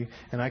to me,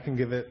 and I can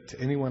give it to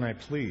anyone I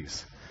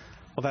please.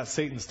 Well, that's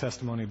Satan's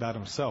testimony about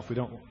himself. We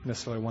don't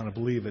necessarily want to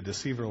believe a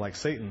deceiver like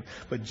Satan.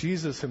 But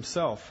Jesus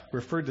himself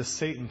referred to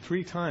Satan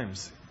 3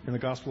 times in the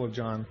Gospel of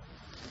John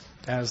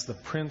as the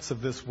prince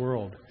of this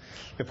world.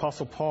 The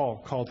Apostle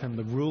Paul called him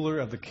the ruler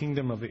of the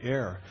kingdom of the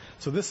air.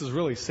 So this is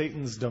really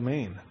Satan's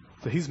domain.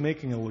 So he's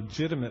making a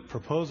legitimate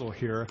proposal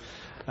here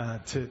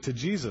to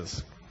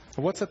Jesus.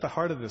 What's at the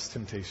heart of this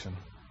temptation?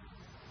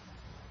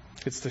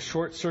 It's to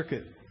short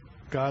circuit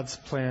God's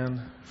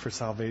plan for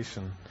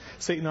salvation.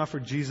 Satan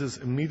offered Jesus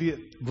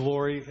immediate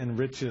glory and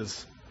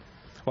riches,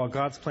 while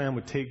God's plan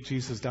would take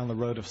Jesus down the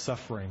road of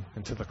suffering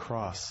and to the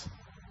cross.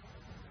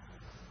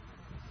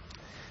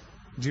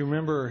 Do you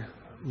remember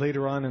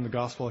later on in the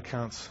gospel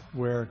accounts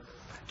where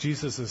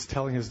Jesus is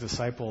telling his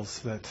disciples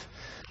that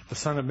the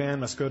Son of Man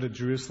must go to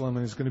Jerusalem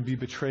and is going to be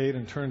betrayed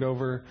and turned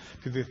over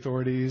to the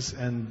authorities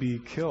and be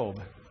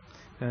killed?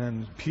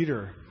 And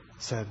Peter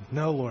said,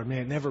 "No, Lord, may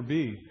it never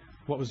be."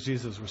 What was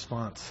Jesus'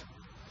 response?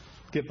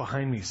 "Get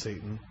behind me,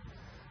 Satan."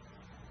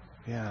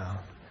 Yeah,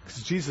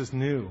 because Jesus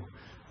knew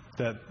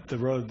that the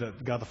road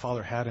that God the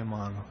Father had him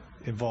on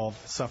involved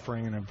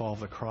suffering and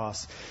involved the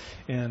cross.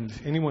 And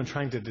anyone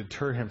trying to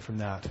deter him from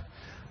that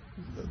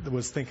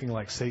was thinking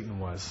like Satan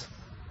was.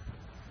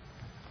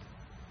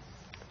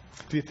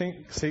 Do you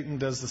think Satan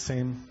does the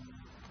same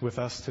with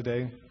us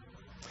today?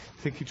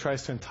 I think he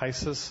tries to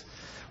entice us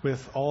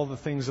with all the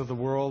things of the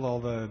world, all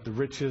the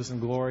riches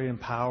and glory and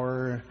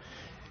power.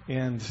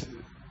 And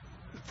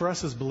for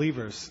us as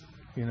believers,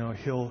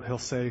 he'll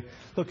say,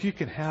 "Look, you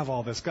can have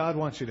all this. God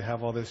wants you to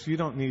have all this. You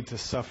don't need to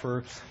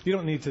suffer. You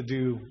don't need to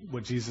do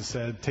what Jesus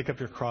said, take up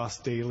your cross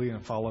daily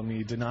and follow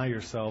me, deny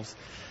yourselves."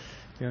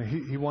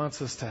 He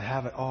wants us to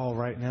have it all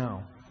right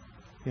now.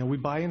 We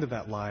buy into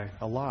that lie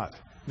a lot.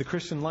 The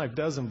Christian life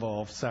does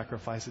involve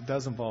sacrifice. It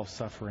does involve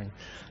suffering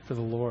for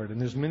the Lord.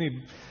 And there's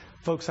many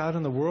folks out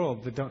in the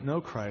world that don't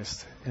know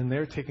Christ, and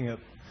they're taking it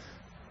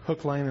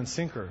hook, line, and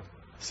sinker,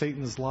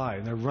 Satan's lie.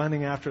 And they're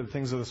running after the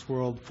things of this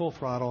world full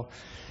throttle,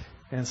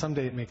 and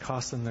someday it may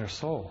cost them their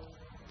soul.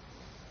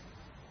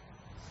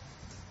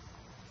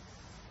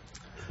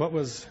 What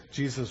was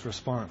Jesus'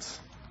 response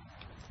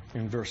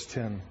in verse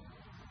 10?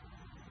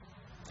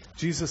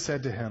 Jesus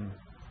said to him,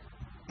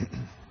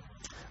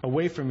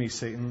 "Away from me,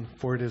 Satan,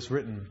 for it is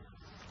written,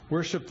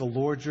 'Worship the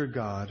Lord your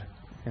God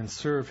and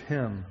serve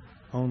him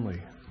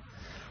only.'"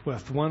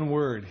 With one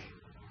word,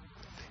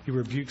 he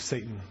rebukes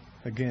Satan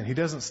again. He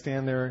doesn't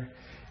stand there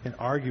and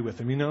argue with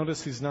him. You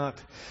notice he's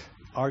not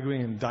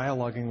arguing and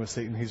dialoguing with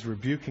Satan. He's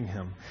rebuking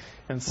him.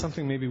 And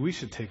something maybe we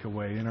should take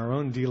away in our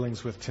own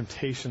dealings with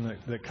temptation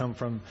that come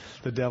from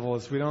the devil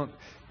is we don't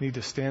need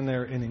to stand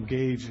there and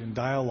engage in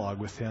dialogue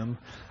with him.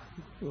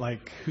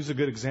 Like, who's a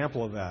good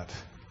example of that?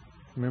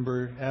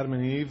 Remember Adam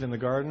and Eve in the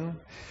garden?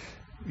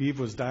 Eve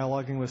was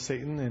dialoguing with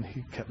Satan, and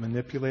he kept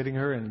manipulating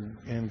her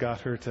and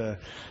got her to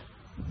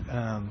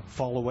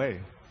fall away.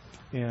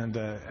 And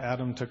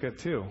Adam took it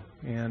too.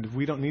 And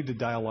we don't need to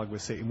dialogue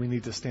with Satan. We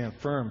need to stand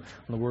firm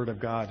on the Word of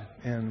God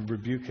and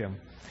rebuke him.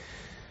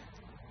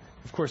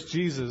 Of course,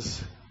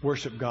 Jesus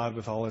worshiped God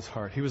with all his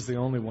heart. He was the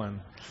only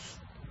one.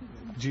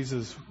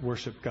 Jesus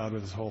worshiped God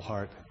with his whole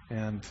heart.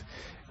 And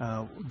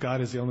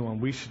God is the only one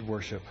we should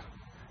worship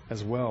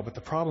as well. But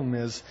the problem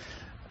is,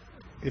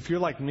 if you're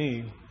like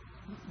me,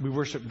 we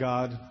worship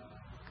God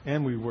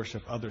and we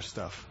worship other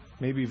stuff.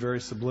 Maybe very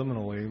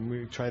subliminally.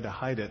 We try to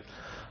hide it.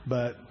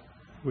 But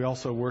we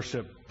also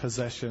worship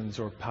possessions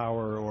or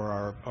power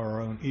or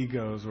our own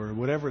egos or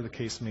whatever the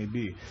case may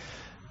be.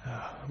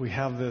 We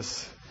have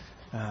this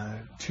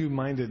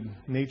two-minded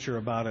nature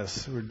about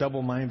us. We're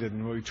double-minded,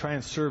 and we try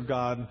and serve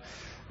God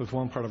with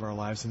one part of our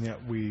lives, and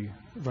yet we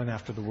run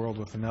after the world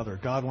with another.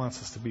 God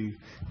wants us to be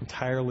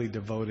entirely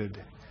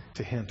devoted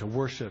to him, to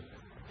worship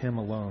him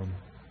alone.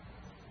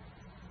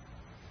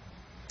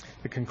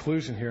 The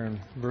conclusion here in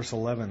verse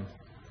 11.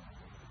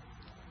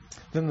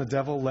 Then the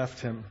devil left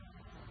him,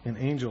 and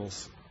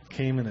angels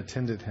came and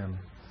attended him.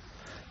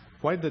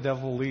 Why did the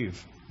devil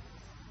leave?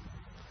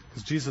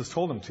 Because Jesus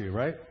told him to,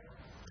 right?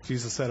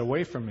 Jesus said,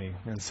 "Away from me,"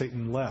 and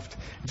Satan left.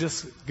 It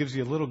just gives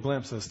you a little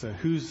glimpse as to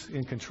who's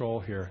in control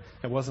here.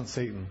 It wasn't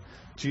Satan.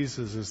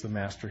 Jesus is the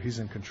master. He's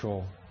in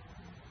control.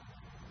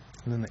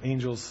 And then the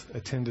angels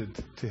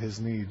attended to his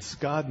needs.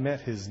 God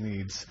met his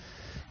needs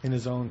in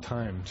his own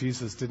time.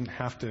 Jesus didn't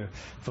have to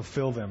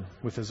fulfill them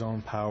with his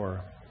own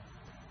power.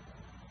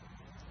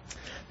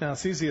 Now,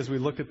 it's easy as we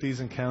look at these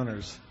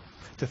encounters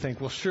to think,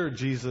 well, sure,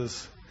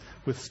 Jesus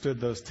withstood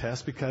those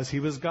tests because he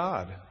was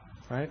God,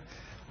 right?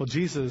 Well,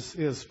 Jesus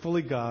is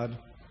fully God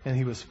and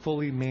he was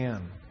fully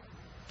man.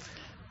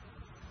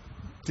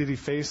 Did he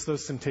face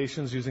those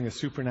temptations using his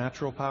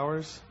supernatural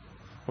powers,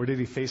 or did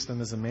he face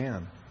them as a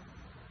man?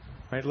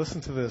 Right?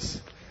 Listen to this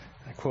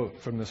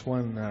quote from this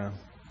one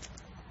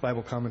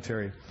Bible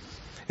commentary.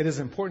 It is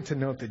important to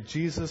note that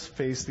Jesus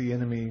faced the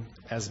enemy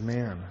as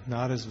man,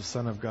 not as the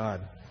Son of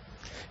God.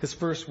 His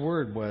first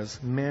word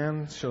was,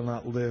 "Man shall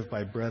not live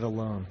by bread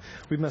alone."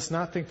 We must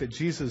not think that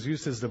Jesus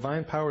used his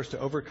divine powers to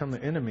overcome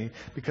the enemy,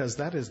 because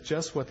that is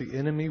just what the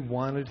enemy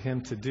wanted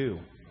him to do.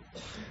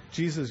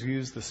 Jesus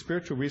used the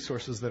spiritual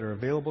resources that are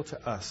available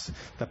to us,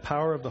 the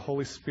power of the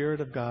Holy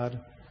Spirit of God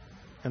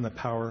and the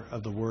power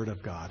of the Word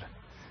of God.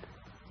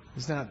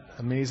 Isn't that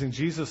amazing?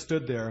 Jesus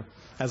stood there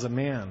as a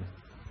man,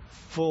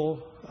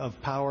 full of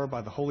power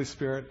by the Holy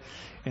Spirit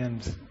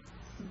and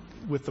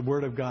with the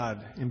Word of God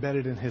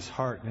embedded in his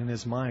heart and in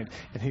his mind,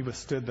 and he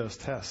withstood those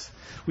tests.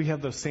 We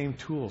have those same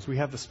tools. We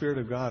have the Spirit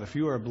of God. If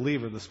you are a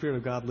believer, the Spirit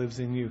of God lives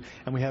in you,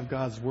 and we have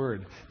God's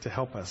Word to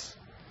help us.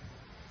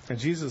 And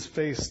Jesus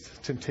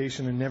faced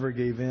temptation and never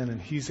gave in,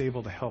 and he's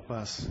able to help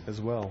us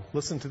as well.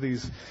 Listen to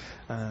these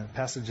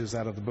passages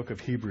out of the book of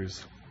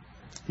Hebrews.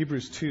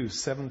 Hebrews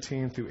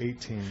 2:17 through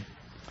 18.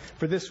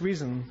 For this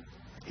reason,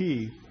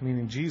 he,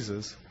 meaning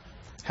Jesus,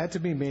 had to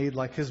be made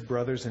like his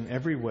brothers in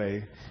every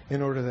way,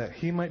 in order that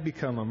he might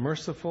become a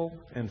merciful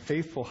and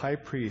faithful high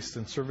priest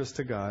in service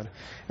to God,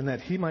 and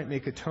that he might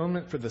make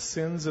atonement for the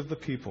sins of the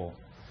people.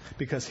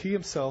 Because he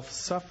himself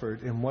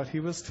suffered in what he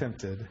was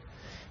tempted,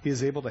 he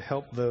is able to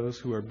help those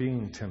who are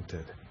being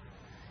tempted.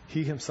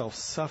 He himself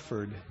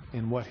suffered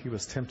in what he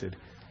was tempted.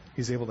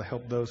 He's able to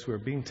help those who are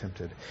being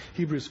tempted.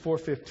 Hebrews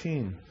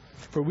 4:15.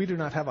 For we do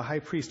not have a high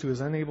priest who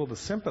is unable to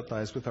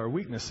sympathize with our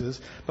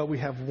weaknesses, but we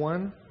have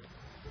one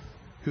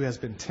who has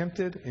been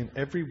tempted in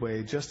every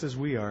way, just as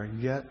we are,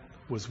 yet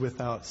was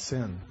without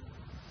sin.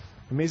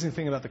 The amazing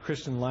thing about the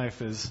Christian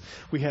life is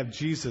we have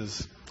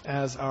Jesus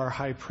as our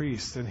high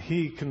priest, and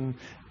he can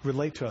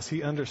relate to us.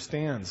 He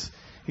understands.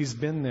 He's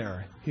been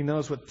there. He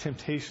knows what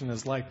temptation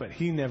is like, but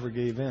he never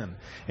gave in,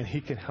 and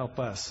he can help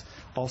us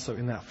also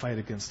in that fight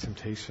against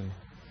temptation.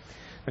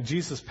 And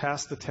Jesus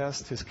passed the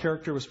test. His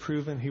character was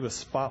proven. He was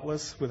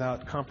spotless,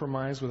 without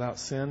compromise, without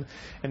sin.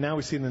 And now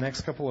we see in the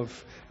next couple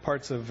of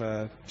parts of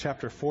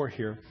chapter 4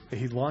 here that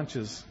he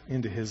launches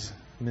into his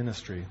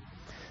ministry.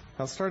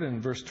 I'll start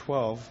in verse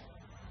 12.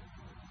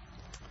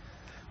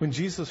 When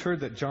Jesus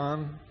heard that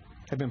John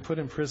had been put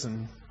in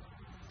prison,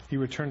 he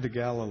returned to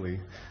Galilee.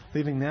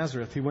 Leaving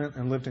Nazareth, he went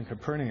and lived in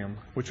Capernaum,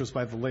 which was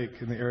by the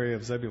lake in the area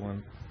of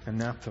Zebulun and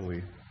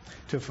Naphtali,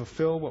 to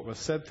fulfill what was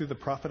said through the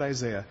prophet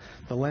Isaiah,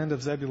 the land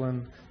of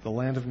Zebulun, the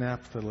land of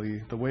Naphtali,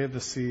 the way of the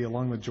sea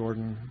along the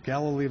Jordan,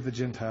 Galilee of the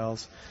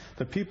Gentiles.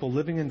 The people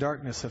living in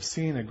darkness have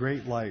seen a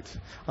great light.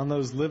 On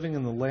those living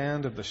in the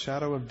land of the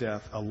shadow of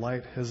death, a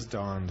light has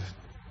dawned.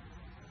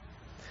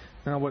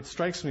 Now, what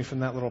strikes me from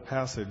that little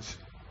passage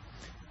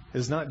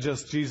is not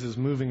just Jesus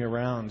moving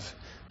around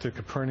to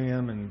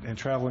Capernaum and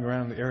traveling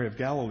around the area of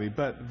Galilee,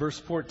 but verse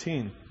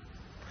 14,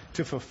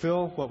 to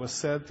fulfill what was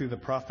said through the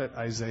prophet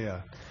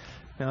Isaiah.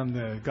 Now, in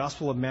the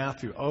Gospel of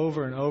Matthew,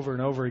 over and over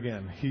and over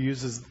again, he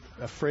uses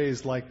a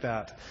phrase like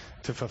that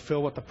to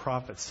fulfill what the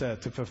prophet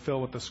said, to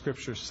fulfill what the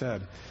Scripture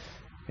said.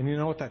 And you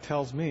know what that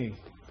tells me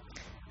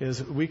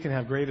is we can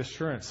have great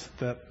assurance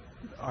that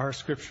our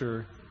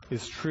Scripture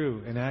is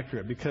true and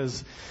accurate,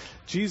 because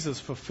Jesus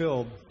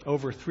fulfilled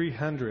over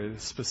 300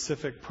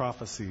 specific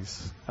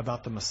prophecies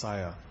about the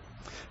Messiah.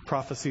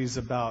 Prophecies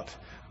about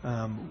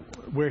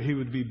where he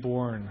would be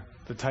born,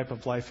 the type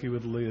of life he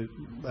would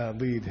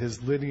lead,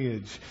 his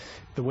lineage,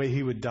 the way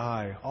he would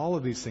die, all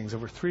of these things,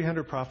 over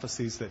 300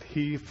 prophecies that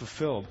he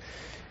fulfilled.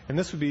 And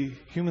this would be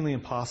humanly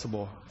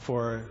impossible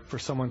for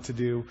someone to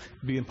do. It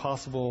would be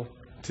impossible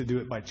to do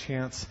it by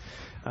chance.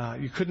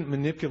 You couldn't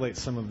manipulate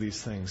some of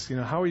these things. You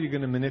know, how are you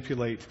going to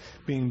manipulate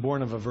being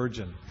born of a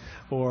virgin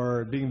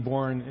or being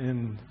born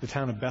in the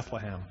town of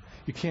Bethlehem?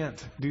 You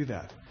can't do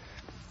that.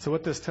 So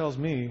what this tells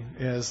me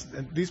is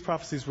these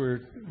prophecies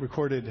were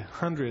recorded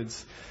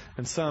hundreds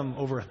and some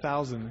over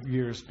 1,000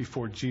 years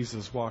before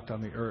Jesus walked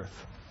on the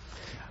earth.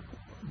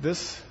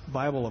 This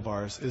Bible of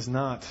ours is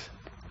not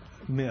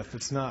myth.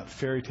 It's not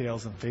fairy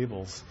tales and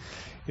fables.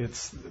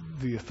 It's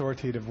the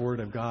authoritative Word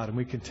of God, and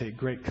we can take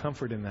great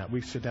comfort in that.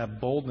 We should have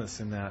boldness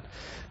in that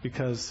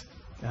because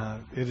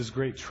it is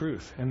great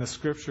truth. And the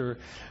Scripture,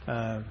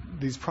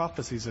 these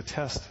prophecies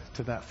attest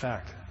to that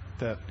fact,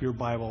 that your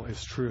Bible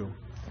is true.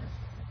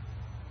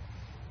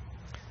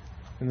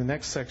 In the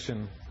next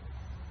section,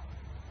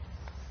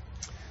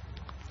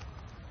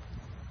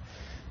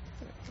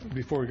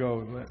 before we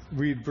go,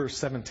 read verse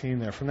 17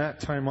 there. From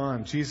that time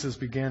on, Jesus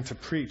began to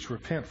preach,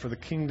 repent, for the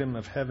kingdom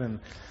of heaven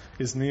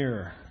is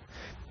near.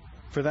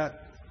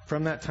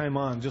 From that time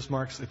on just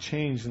marks a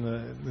change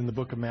in the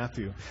book of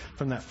Matthew.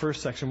 From that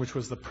first section, which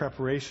was the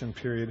preparation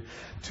period,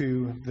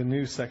 to the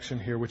new section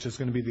here, which is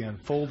going to be the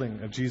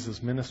unfolding of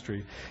Jesus'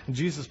 ministry. And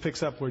Jesus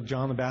picks up where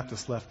John the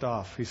Baptist left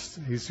off.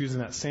 He's using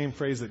that same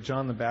phrase that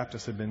John the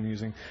Baptist had been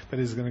using, but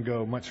he's going to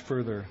go much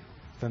further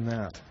than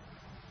that.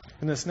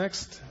 In this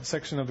next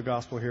section of the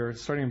gospel here,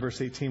 starting in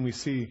verse 18, we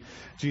see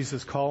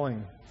Jesus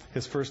calling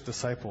his first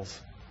disciples.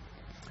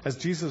 As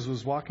Jesus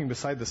was walking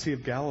beside the Sea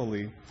of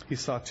Galilee, he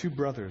saw two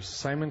brothers,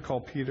 Simon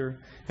called Peter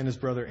and his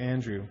brother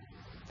Andrew.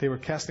 They were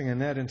casting a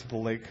net into the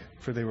lake,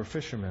 for they were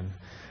fishermen.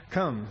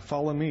 Come,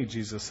 follow me,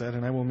 Jesus said,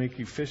 and I will make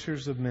you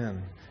fishers of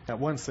men. At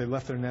once they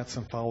left their nets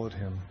and followed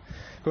him.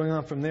 Going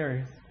on from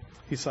there,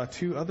 he saw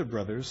two other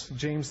brothers,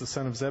 James the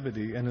son of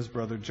Zebedee and his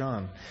brother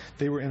John.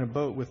 They were in a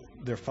boat with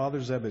their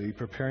father Zebedee,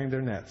 preparing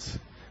their nets.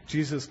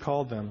 Jesus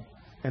called them,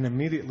 and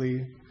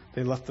immediately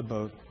they left the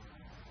boat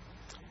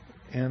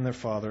and their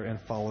father and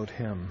followed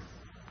him.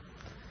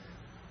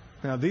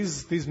 Now,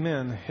 these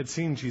men had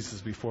seen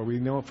Jesus before. We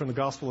know from the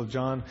Gospel of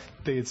John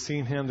they had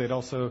seen him. They'd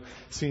also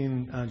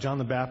seen John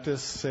the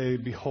Baptist say,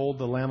 "Behold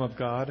the Lamb of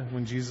God,"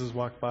 when Jesus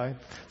walked by.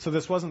 So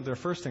this wasn't their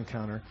first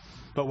encounter.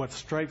 But what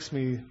strikes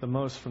me the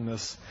most from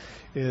this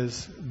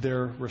is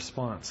their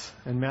response.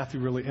 And Matthew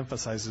really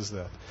emphasizes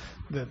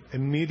that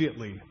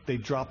immediately they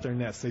dropped their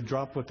nets. They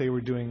dropped what they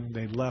were doing.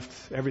 They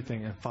left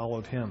everything and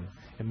followed him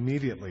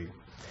immediately.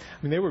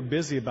 I mean, they were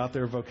busy about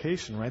their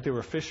vocation, right? They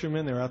were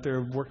fishermen. They were out there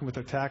working with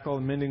their tackle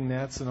and mending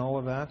nets and all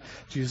of that.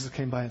 Jesus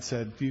came by and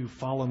said, "You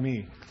follow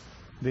me."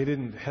 They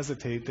didn't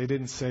hesitate. They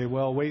didn't say,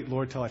 "Well, wait,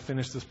 Lord, till I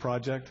finish this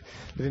project."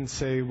 They didn't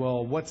say,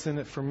 "Well, what's in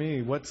it for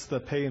me? What's the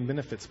pay and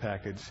benefits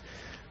package?"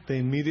 They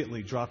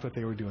immediately dropped what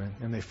they were doing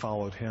and they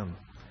followed him.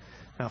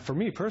 Now, for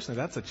me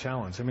personally, that's a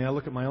challenge. I mean, I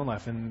look at my own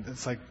life, and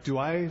it's like, do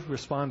I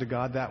respond to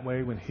God that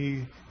way when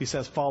He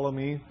says, follow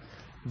me?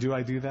 Do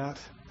I do that?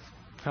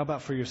 How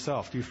about for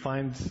yourself? Do you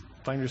find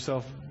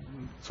yourself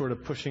sort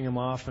of pushing Him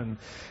off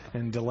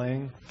and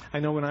delaying?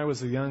 I know when I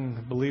was a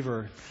young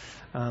believer,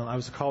 I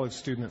was a college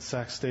student at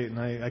Sac State, and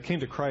I came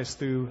to Christ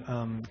through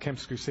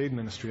Campus Crusade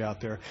ministry out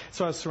there.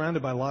 So I was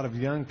surrounded by a lot of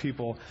young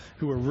people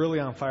who were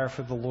really on fire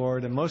for the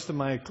Lord, and most of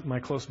my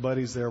close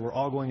buddies there were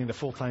all going into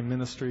full-time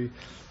ministry.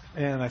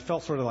 And I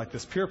felt sort of like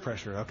this peer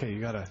pressure. Okay, you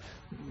got to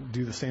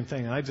do the same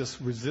thing. And I just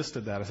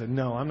resisted that. I said,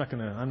 no, I'm not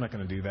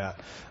gonna do that.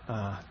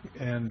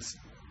 And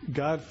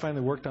God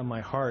finally worked on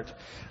my heart.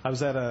 I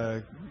was at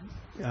a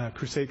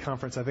crusade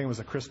conference. I think it was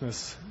a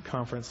Christmas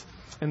conference.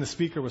 And the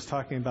speaker was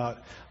talking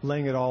about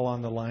laying it all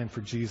on the line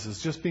for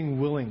Jesus, just being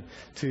willing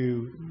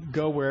to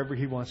go wherever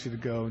He wants you to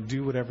go,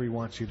 do whatever He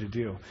wants you to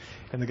do.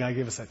 And the guy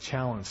gave us that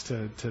challenge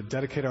to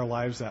dedicate our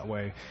lives that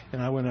way.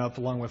 And I went up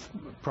along with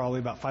probably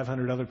about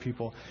 500 other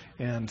people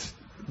and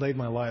laid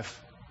my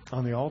life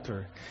on the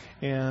altar.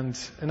 And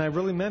I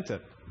really meant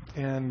it.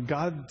 And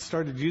God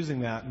started using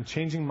that and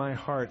changing my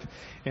heart.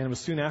 And it was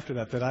soon after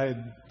that I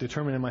had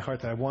determined in my heart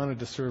that I wanted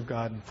to serve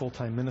God in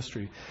full-time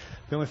ministry.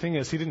 The only thing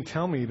is, He didn't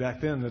tell me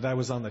back then that I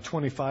was on the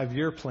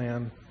 25-year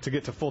plan to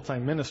get to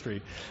full-time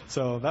ministry.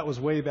 So that was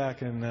way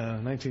back in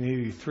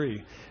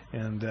 1983.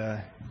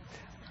 And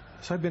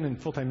so I've been in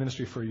full-time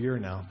ministry for a year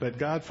now. But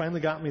God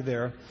finally got me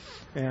there.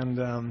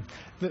 And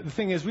the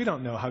thing is, we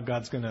don't know how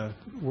God's going to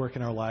work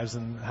in our lives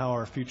and how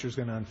our future is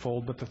going to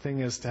unfold. But the thing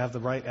is to have the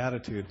right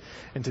attitude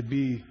and to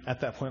be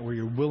at that point where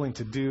you're willing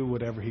to do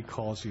whatever He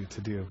calls you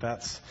to do.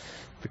 That's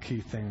the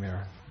key thing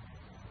there.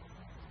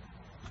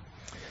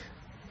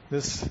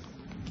 This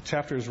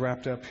chapter is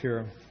wrapped up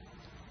here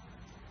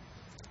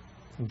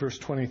in verse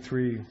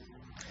 23.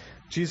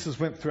 Jesus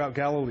went throughout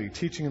Galilee,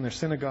 teaching in their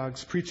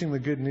synagogues, preaching the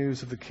good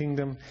news of the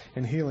kingdom,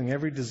 and healing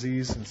every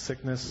disease and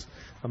sickness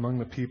among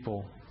the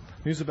people.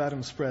 News about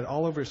Him spread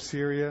all over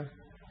Syria,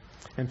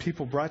 and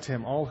people brought to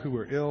Him all who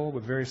were ill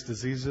with various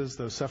diseases,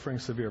 those suffering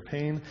severe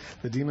pain,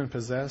 the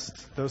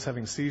demon-possessed, those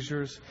having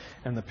seizures,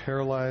 and the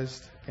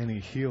paralyzed, and He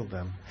healed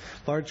them.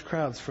 Large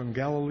crowds from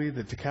Galilee,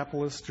 the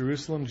Decapolis,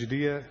 Jerusalem,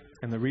 Judea,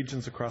 and the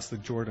regions across the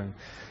Jordan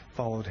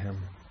followed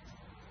Him.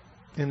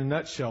 In a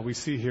nutshell, we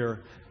see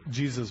here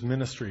Jesus'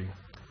 ministry.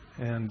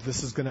 And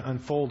this is going to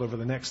unfold over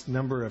the next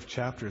number of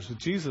chapters. But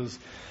Jesus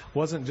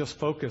wasn't just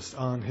focused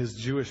on His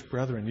Jewish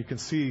brethren. You can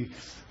see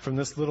from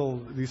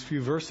these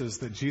few verses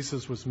that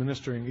Jesus was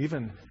ministering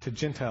even to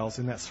Gentiles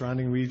in that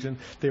surrounding region.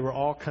 They were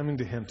all coming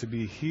to Him to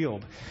be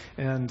healed.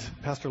 And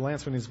Pastor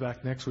Lance, when he's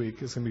back next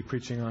week, is going to be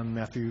preaching on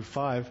Matthew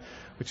 5,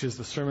 which is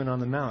the Sermon on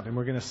the Mount. And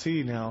we're going to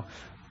see now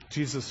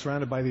Jesus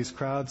surrounded by these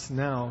crowds.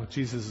 Now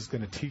Jesus is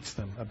going to teach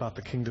them about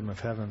the kingdom of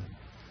heaven.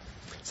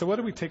 So what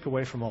do we take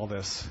away from all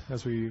this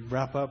as we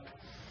wrap up?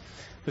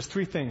 There's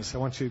three things I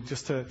want you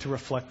just to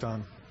reflect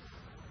on.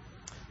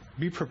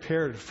 Be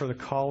prepared for the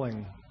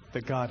calling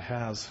that God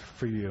has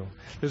for you.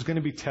 There's going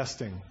to be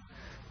testing.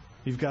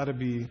 You've got to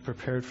be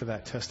prepared for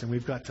that testing.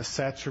 We've got to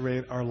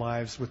saturate our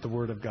lives with the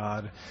Word of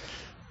God.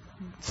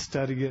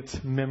 Study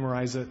it,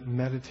 memorize it,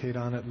 meditate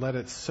on it, let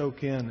it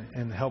soak in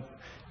and help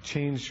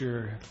change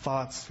your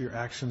thoughts, your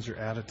actions, your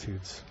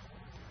attitudes.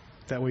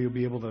 That way you'll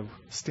be able to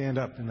stand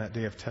up in that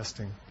day of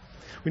testing.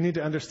 We need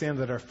to understand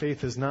that our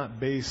faith is not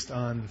based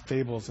on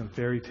fables and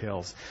fairy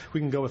tales. We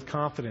can go with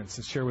confidence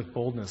and share with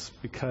boldness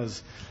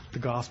because the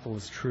gospel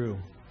is true.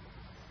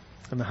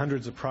 And the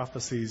hundreds of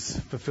prophecies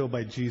fulfilled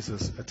by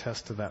Jesus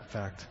attest to that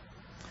fact.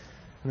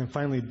 And then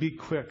finally, be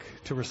quick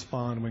to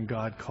respond when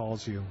God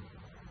calls you.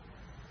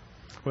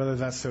 Whether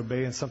that's to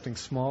obey in something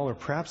small, or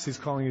perhaps He's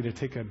calling you to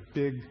take a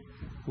big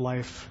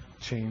life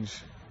change,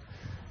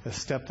 a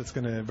step that's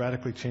going to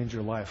radically change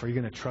your life. Are you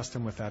going to trust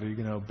Him with that? Are you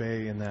going to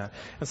obey in that?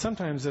 And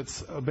sometimes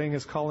it's obeying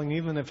His calling,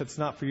 even if it's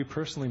not for you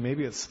personally.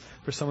 Maybe it's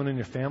for someone in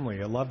your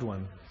family, a loved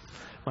one.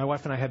 My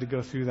wife and I had to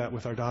go through that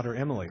with our daughter,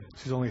 Emily.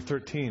 She's only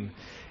 13.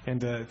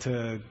 And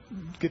to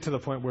get to the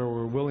point where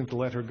we're willing to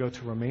let her go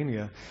to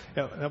Romania,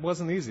 that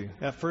wasn't easy.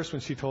 At first, when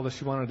she told us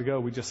she wanted to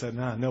go, we just said,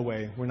 nah, no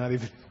way. We're not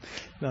even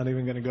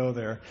going to go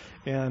there.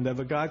 And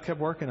but God kept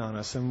working on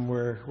us, and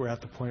we're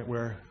at the point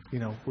where,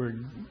 we're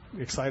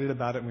excited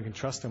about it and we can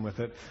trust Him with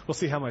it. We'll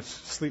see how much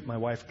sleep my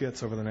wife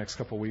gets over the next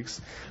couple of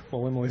weeks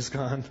while Emily's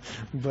gone.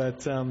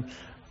 But,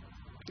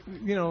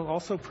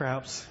 also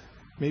perhaps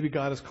maybe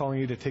God is calling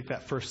you to take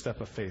that first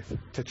step of faith,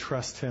 to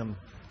trust Him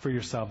for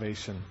your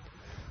salvation.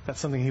 That's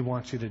something He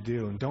wants you to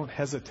do. And don't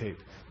hesitate.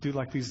 Do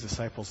like these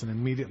disciples and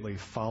immediately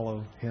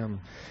follow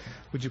Him.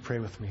 Would you pray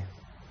with me?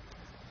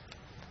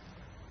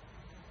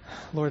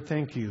 Lord,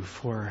 thank You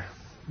for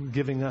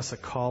giving us a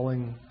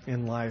calling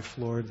in life,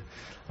 Lord,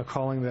 a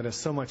calling that is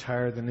so much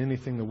higher than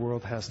anything the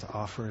world has to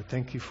offer.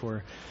 Thank You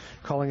for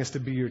calling us to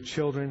be Your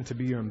children, to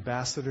be Your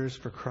ambassadors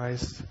for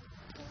Christ,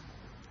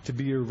 to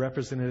be Your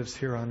representatives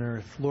here on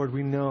earth. Lord,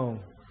 we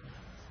know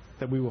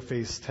that we will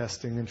face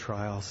testing and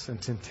trials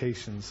and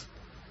temptations.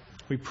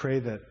 We pray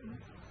that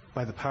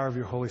by the power of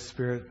Your Holy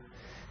Spirit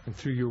and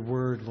through your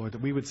word, Lord,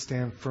 that we would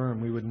stand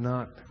firm. We would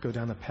not go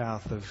down the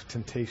path of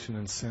temptation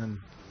and sin.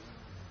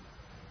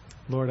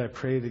 Lord, I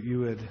pray that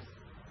you would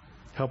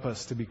help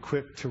us to be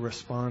quick to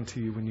respond to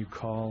you when you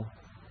call.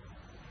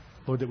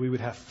 Lord, that we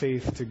would have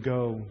faith to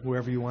go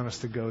wherever you want us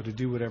to go, to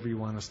do whatever you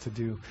want us to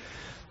do.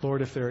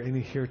 Lord, if there are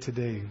any here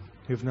today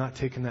who have not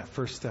taken that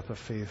first step of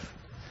faith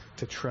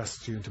to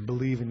trust you, to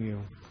believe in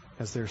you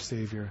as their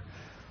Savior,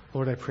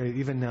 Lord, I pray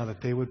even now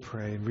that they would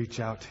pray and reach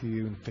out to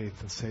you in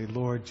faith and say,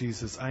 Lord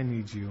Jesus, I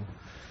need you.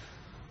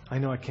 I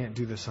know I can't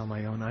do this on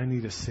my own. I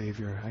need a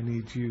Savior. I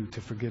need you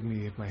to forgive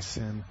me of my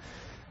sin.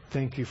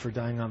 Thank you for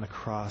dying on the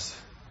cross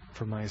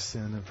for my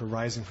sin and for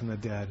rising from the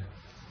dead.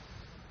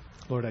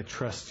 Lord, I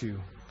trust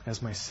you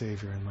as my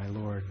Savior and my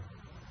Lord.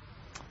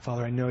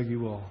 Father, I know you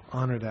will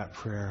honor that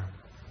prayer.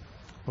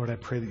 Lord, I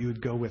pray that you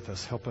would go with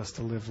us. Help us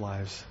to live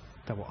lives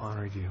that will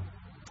honor you.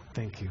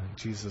 Thank you. In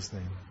Jesus'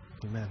 name,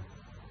 amen.